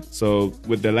 So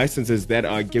with the licenses that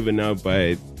are given out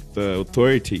by the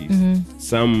authorities,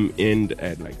 some end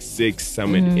at like 6,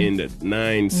 some end at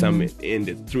 9, some end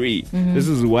at 3. This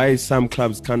is why some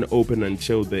clubs can't open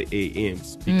until the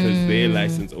AMs, because their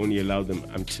license only allow them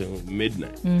until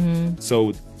midnight.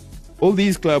 So all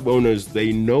these club owners,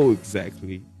 they know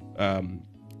exactly.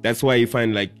 That's why you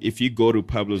find like if you go to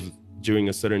Pablo's during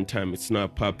a certain time, it's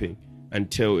not popping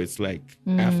until it's like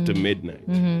after midnight,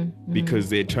 because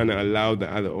they're trying to allow the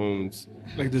other owners,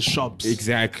 like the shops,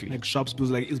 exactly, like shops,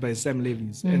 because like it's by Sam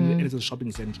Levy's and it's a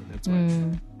shopping center. That's why.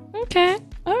 Okay,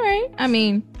 all right. I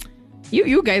mean,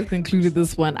 you guys concluded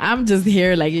this one. I'm just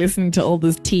here like listening to all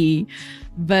this tea,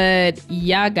 but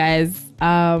yeah, guys,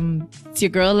 it's your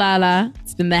girl Lala.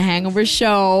 It's been the Hangover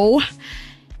Show.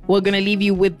 We're gonna leave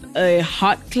you with a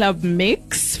hot club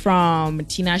mix from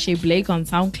Tinashe Blake on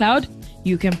SoundCloud.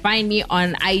 You can find me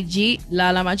on IG,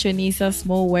 Lala Machonisa,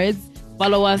 small words.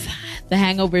 Follow us, The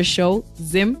Hangover Show,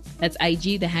 Zim. That's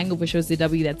IG, The Hangover Show,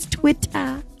 ZW. That's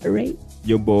Twitter, right?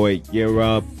 Your boy,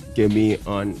 Yerorp. Get me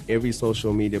on every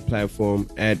social media platform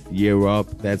at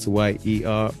Yerorp. That's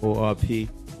YERORP.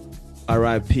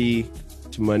 RIP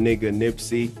to my nigga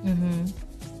Nipsey.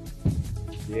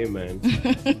 Yeah, man.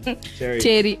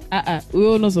 Terry. We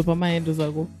all know Superman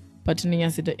Dozago. But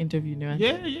the interview,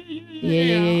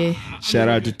 yeah. Shout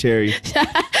out to Terry.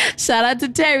 Shout out to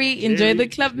Terry. Enjoy the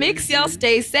club mix, y'all.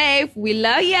 Stay safe. We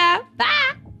love ya.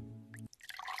 Bye.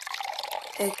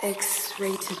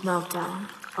 X-rated meltdown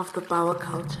of the power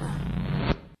culture.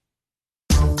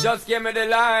 Just give me the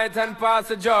light and pass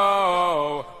the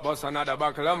Joe. Bust another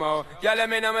buckle of mo. Yeah, let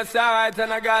me know my sight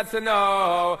and I got to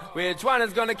know which one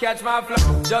is gonna catch my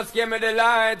flow. Just give me the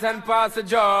light and pass the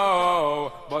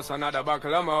Joe. Bust another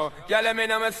buckle of mo. Yeah, let me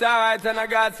know my sight and I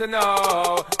got to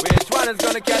know which one is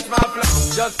gonna catch my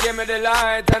flow. Just give me the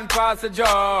light and pass the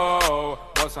Joe.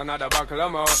 Bust another buckle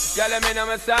of mo. Yeah, let me know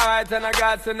my sight and I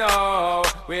got to know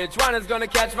which one is gonna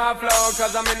catch my flow.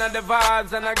 Cause I'm in the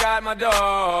vibes and I got my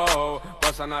dough.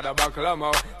 Bust another buckle of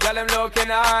more. Tell them looking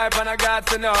hype and I got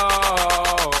to know.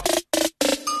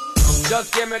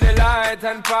 Just give me the light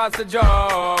and pass the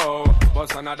joe.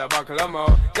 Bust another buckle of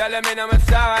more. Tell them in my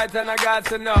sight and I got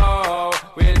to know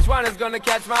which one is gonna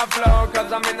catch my flow.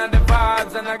 Cause I'm in the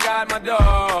vibes and I got my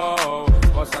dough.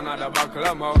 Bust another buckle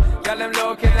of more. Tell them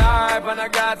looking hype and I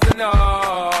got to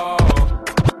know.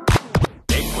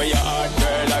 Take where your heart,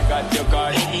 girl, I got your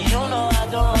card. Baby, you know I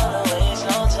don't wanna waste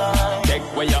no time. Take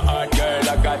where your heart, girl,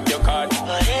 I got your card.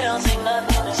 But it don't take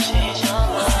nothing to change your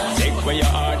mind. Take where your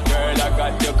heart, girl, I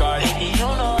got your card. Baby, you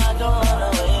know I don't wanna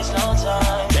waste no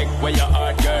time. Take where your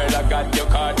heart, girl, I got your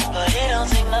card. But it don't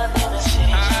take nothing to change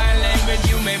your mind. I lay with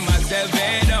you, make myself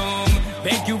at home.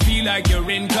 Make you feel like you're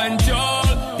in control.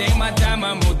 Take my time,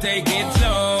 I'm gonna take it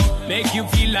slow. Make you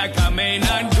feel like I may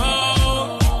not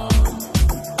go.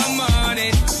 I'm on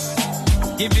it.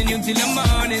 Giving you till the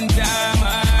morning time.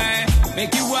 I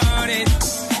make you want it.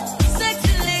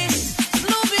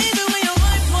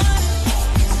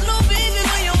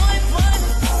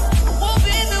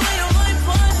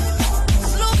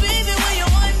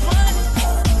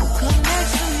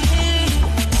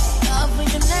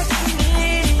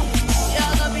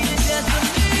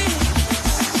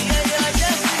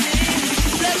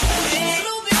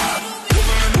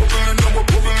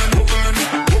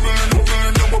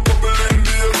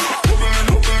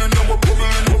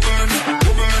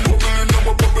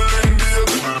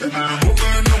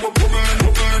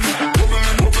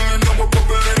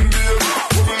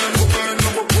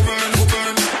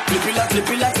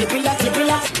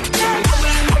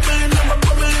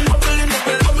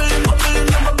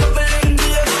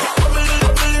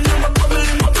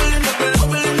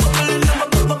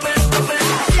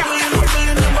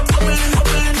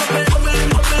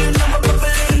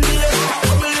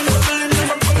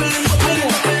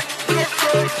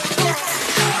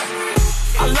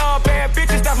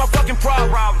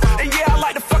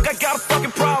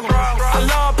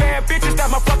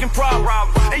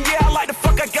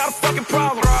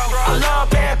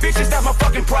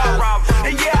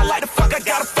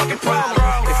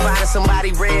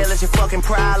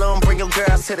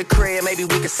 To the crib, maybe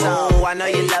we could song. I know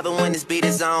you love it when this beat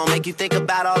is on. Make you think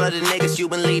about all of the niggas you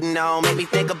been leading on. Make me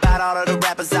think about all of the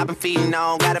rappers I've been feeding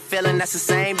on. Got a feeling that's the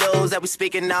same dudes that we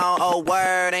speaking on. Oh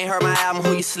word, ain't heard my album,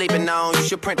 who you sleeping on? You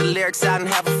should print the lyrics out and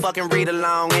have a fucking read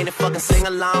along. Ain't a fucking sing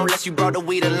along, unless you brought the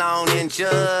weed along. Then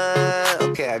just,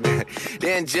 okay, I got it.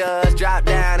 Then just drop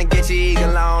down and get your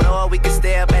eagle on. Or we can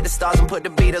stay up at the stars and put the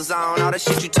Beatles on. All the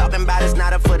shit you talking about is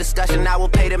not up for discussion. I will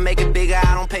pay to make it bigger,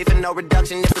 I don't pay for no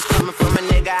reduction. If it's coming from a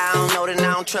nigga, I don't know, then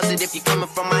I don't trust it. If you coming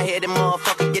from my head, then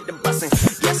motherfucker get the bussin'.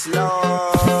 Yes,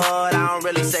 Lord, I don't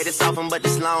really say this often, but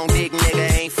this long dick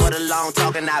nigga ain't for the long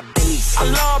talking, I beast. I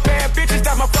love bad bitches,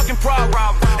 that's my fucking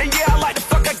problem. And yeah, I like the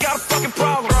fuck, I got a fucking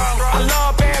problem. I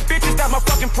love bad bitches, that's my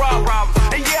fucking problem.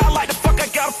 And yeah, I like the fuck, I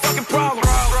got a fucking problem.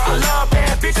 I love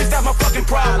bad bitches, that's my fucking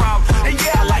problem. And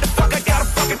yeah, I like the fuck, I got a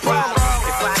fucking problem.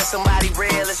 If finding somebody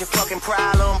real is your fucking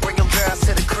problem, bring your girls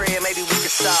to the crib, maybe we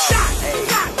can solve.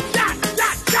 Hey.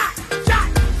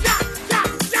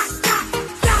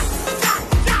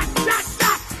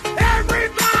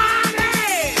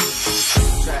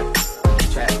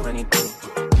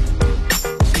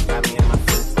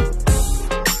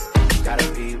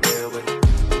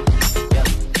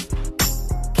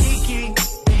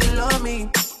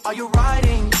 Are you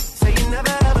riding? Say you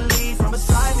never ever leave from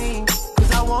beside me.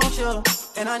 Cause I want you,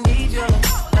 and I need you.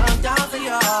 And I'm down for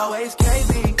you always,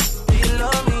 KB. Do you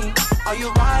love me? Are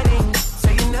you riding?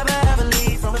 Say you never ever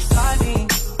leave from beside me.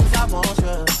 Cause I want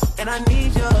you, and I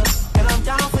need you. And I'm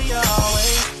down for you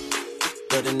always.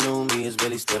 But the new me is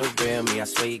really still the real me. I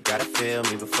swear you gotta feel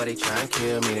me before they try and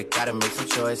kill me. They gotta make some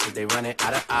choices, they running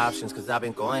out of options. Cause I've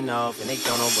been going off and they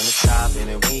don't know when to stop.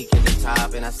 And when you get to the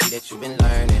top and I see that you've been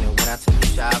learning. And when I take you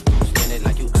shopping, you spend it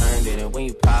like you earned it. And when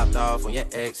you popped off on your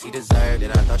ex, he deserved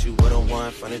it. I thought you would've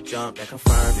won from the jump, that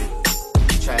confirmed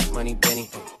it. Track money, Benny.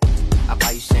 I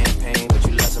buy you champagne, but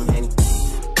you love some Henny.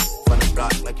 From the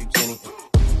block like you Jenny.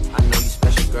 I know you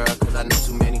special, girl, cause I know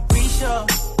too many. Risha,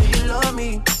 do you love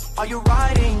me? Are you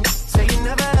riding? Say you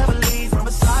never ever leave from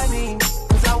beside me.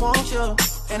 Cause I want you,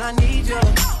 and I need you.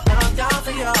 And I'm down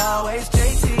for you always,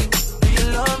 JT. Do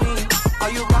you love me?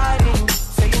 Are you riding?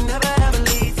 Say you never ever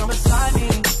leave from beside me.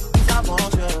 Cause I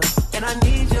want you, and I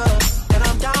need you. And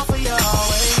I'm down for you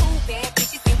always.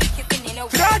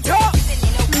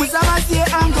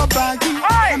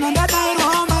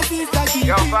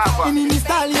 In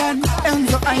Italian,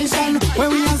 Enzo Aishan, when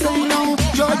we are saying no,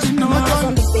 Georgie no.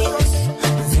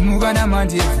 muvana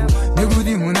mandefu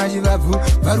nekuti muna chivavu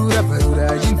varura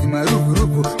varura achinzi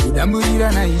maruvhuruvu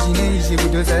kudamburirana ichi neichi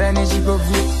kutosara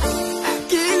nechikofu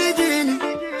kilikili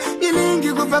ilingi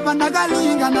kubva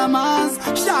pandakalinga namasi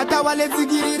shata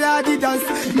waletsikirira adidas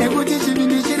nekuti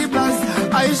chivindi chiri plus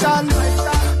aishalo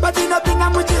patinopinda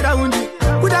muchiraundi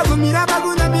kuda kumira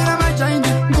pakunamira machaindi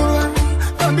nguva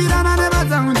tombirana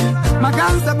nevatsaundi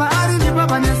makansa paari ndipo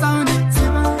pane saundi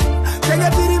siva tenge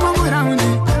tirimo muraundi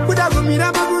kuda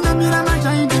kumira pakunamira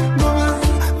machaindi nguva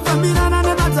tombirana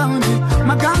nevatsaundi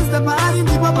makansa paari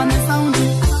ndipo pane saundi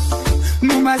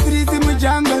mumastriti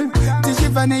mujungle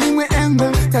tichibva neimwe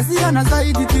angle tasiyana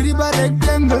saidi tiri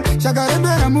parectangle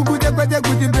chakarembera mukute kwete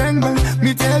kuti bangle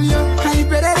mitelyo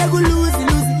haiperere kuluzi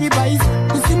ibaisi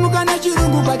kusimuka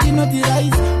nechirungu kwatinoti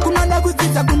raisi kunoda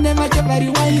kudzidza kune machevari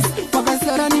waisi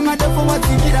wakasara nemadofo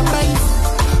wadzikira praisi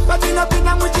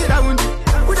patinopinda muchiraundi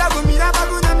kuda kumira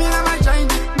pakunamira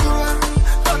machaindi nguva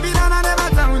tombirana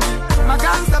nevatsaundi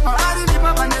makansa paari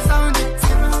ndipo pane saundi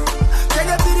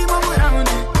tenge tirimo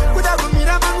muraundi kuda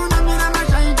kumira pakunamira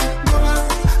machaindi nguva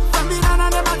tombirana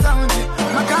nevatsaundi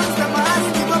makansa paari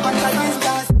ndipo pane saundi.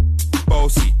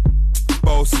 Bossy,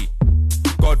 bossy,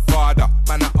 Godfather,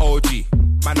 man a OG,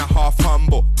 man a half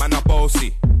humble, man a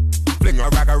bossy. Fling a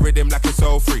rag a rhythm like it's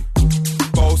all free.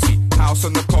 Bossy, house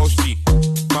on the coast G.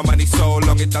 My money so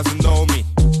long it doesn't know me.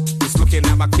 It's looking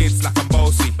at my kids like I'm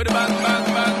bossy. Bang, bang,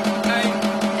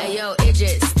 bang, hey yo,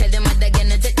 Idris, tell them what they're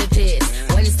gonna take the piss.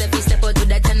 When step out to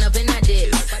that turn up in a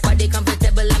dip. Body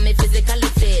comfortable, I'm a physically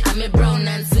fit. I'm a brown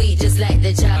and sweet, just like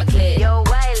the chocolate. Yo,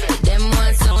 Wiley, them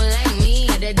ones sound like me.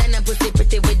 Other than a pussy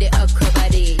pretty with the upper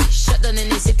body. Shut down in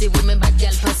the city with me bad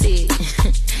girl pussy.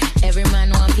 Every man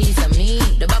want piece of me.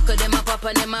 The back of them a pop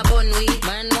and them a bun weed.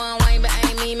 Man want wine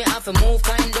behind me have to move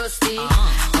kind dusty.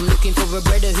 I'm looking for a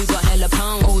brother who got hella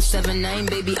pound. 079,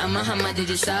 baby, I'm a hammer, did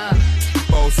you stop?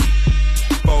 Bossy,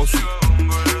 bossy,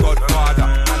 Godfather,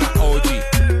 man a OG,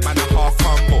 man a half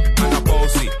humble, man a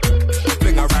bossy.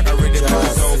 Fling a rag a rhythm like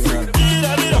it's all free.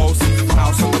 Bossy,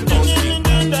 house on the coast G.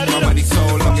 My money so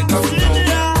long it doesn't know me.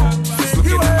 Just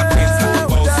looking at my kids like I'm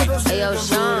bossy. Hey yo,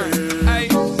 Sean.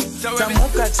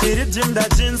 Tamuka chiri jimda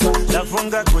jeans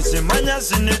ndafunga kuchimanya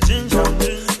zvine chinja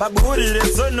paburi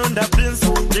rezono ndapinza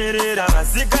derera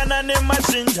vasikana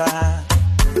nemachinja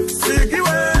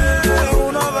sikiwe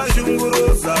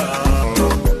unovashunguruza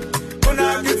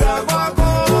kunakidza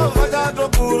kwako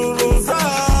kwakatopururuza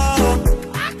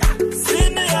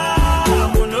sinia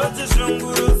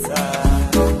munotishunguruza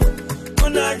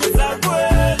kunakidza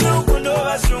kwenu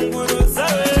kunovashunguruza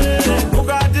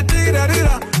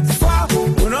ukatitirarira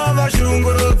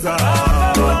unovashungurudza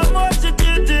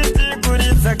mochitititi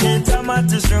kuridza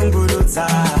kitamatishungurudza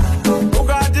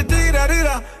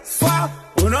ukatitirarira swa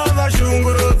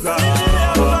unovashungurudza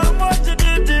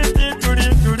mochitititi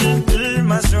turi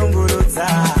mashungurudza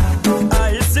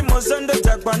aisi mosondo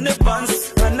takwa nepansi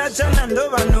vanachana ndo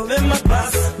vanhu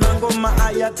vemabhasi mangoma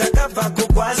aya takabva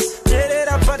kugwasi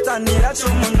terera patani racho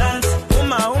munanzi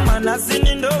umauma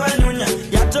nasini ndo vanyunya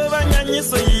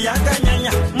yatovanyanyiso iyi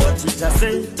yakanyanya mochita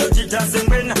sei tochita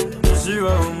sengwena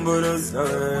zviva umborosa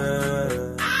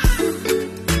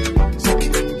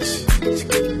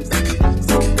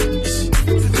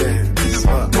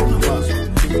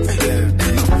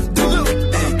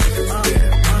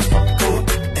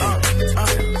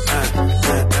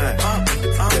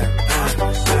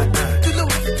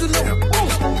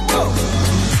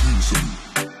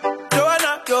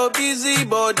Busy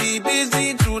body,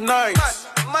 busy tonight.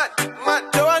 Mad.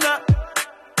 Joanna,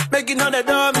 making on the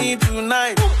dummy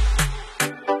tonight.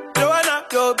 Joanna,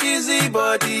 your busy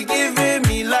body giving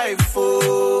me life,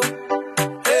 oh,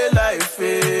 hey life,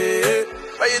 hey.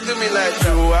 Why you do me like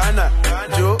Joanna,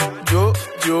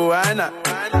 Joanna?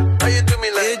 Why you do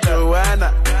me like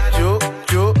Joanna,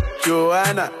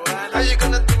 Joanna? How you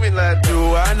gonna do me like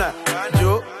Joanna,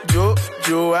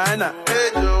 Joanna? Hey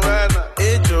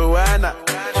Joanna,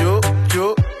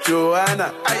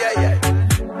 Joanna, ay.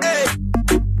 Hey,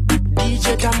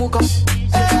 DJ Tamuka,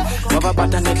 Baba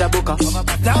Batane Dabuka,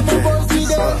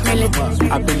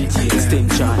 Ability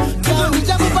Extension. Tell me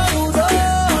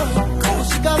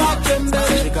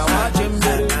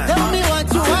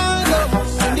what you want,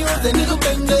 and you was a little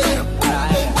bend. Girl,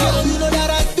 you know that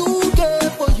I do care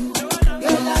for you.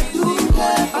 Girl, I do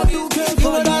care. You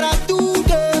know that I do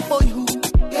care for you.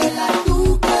 Girl, I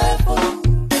do care for you.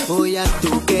 Oh yeah,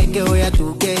 do care, girl,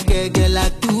 I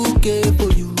do care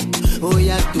for you. Oh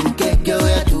yeah, do care, girl,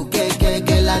 I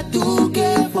do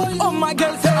care for you. Oh my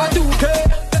girl, say I do care.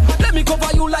 Let me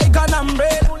cover you like an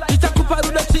umbrella. Itakupa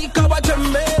ruda chika wa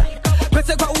jembe.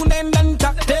 Pese kwa unenda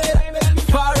nitakte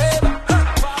forever.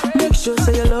 Make sure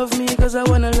say you love me, cause I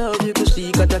wanna love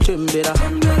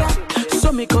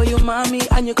mommy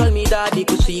and you call me daddy,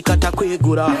 kusikata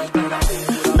kwegura.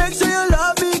 Make sure you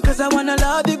love me, cause I wanna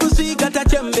love you, kusikata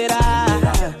chembera.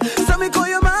 So me call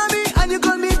you mommy and you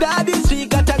call me daddy,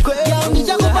 kusikata kwegura.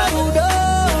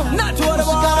 Not what I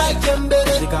want.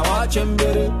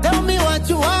 Tell me what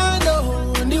you want,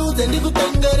 news and you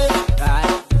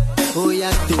oh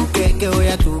yeah, tu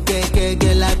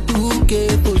keke, la tuke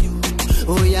for you.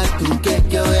 Oh yeah, tu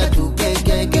keke,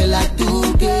 la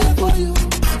tuke for you.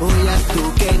 Oh yeah, tu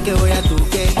keke, la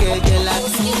tuke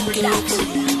for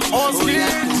you. Oh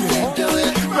yeah,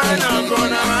 man, I'm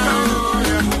gonna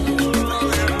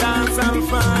dance and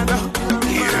find out.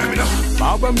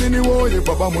 Baba mini woye,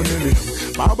 baba munini.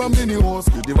 Baba mini was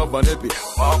kidi baba nepi.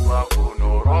 Baba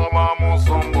kuno roma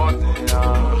musombotia.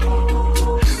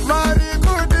 Mari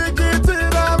kudi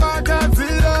kitira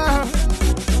makatira.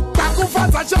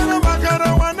 Kakufata chana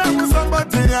makara wana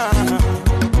musombotia.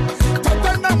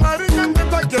 Tatana maringa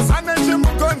ngetake sana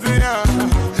chimukonzia.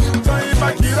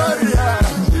 Toimba kiroria.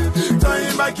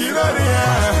 Toimba kiroria.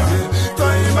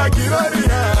 Toimba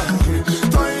kiroria.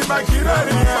 Toimba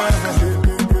kiroria.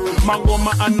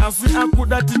 Mangoma anasi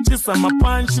akuda tichisa ma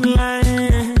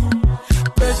punchline.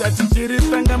 Pesha tichiri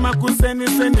tanga makuseni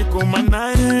seni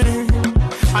kumanae.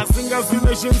 Asinga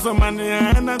zile shinzo mani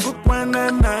ana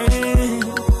kukwana nae.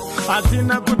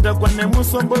 Atina kuda kwa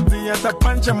nemusombozi ya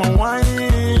tapancha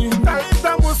mawai.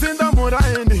 Taita musinda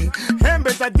muraini.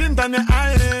 Hembe tatinta ne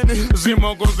aini.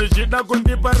 Zimoko zichida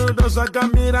kundiparudo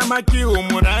sakamira maki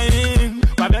umurai.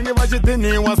 Padange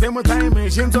vachitini wasemu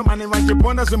time. Shinzo mani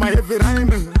vachiponda sima heavy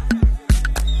rhyme.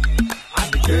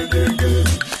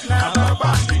 And now,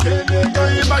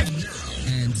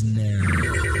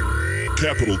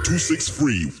 Capital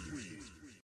 263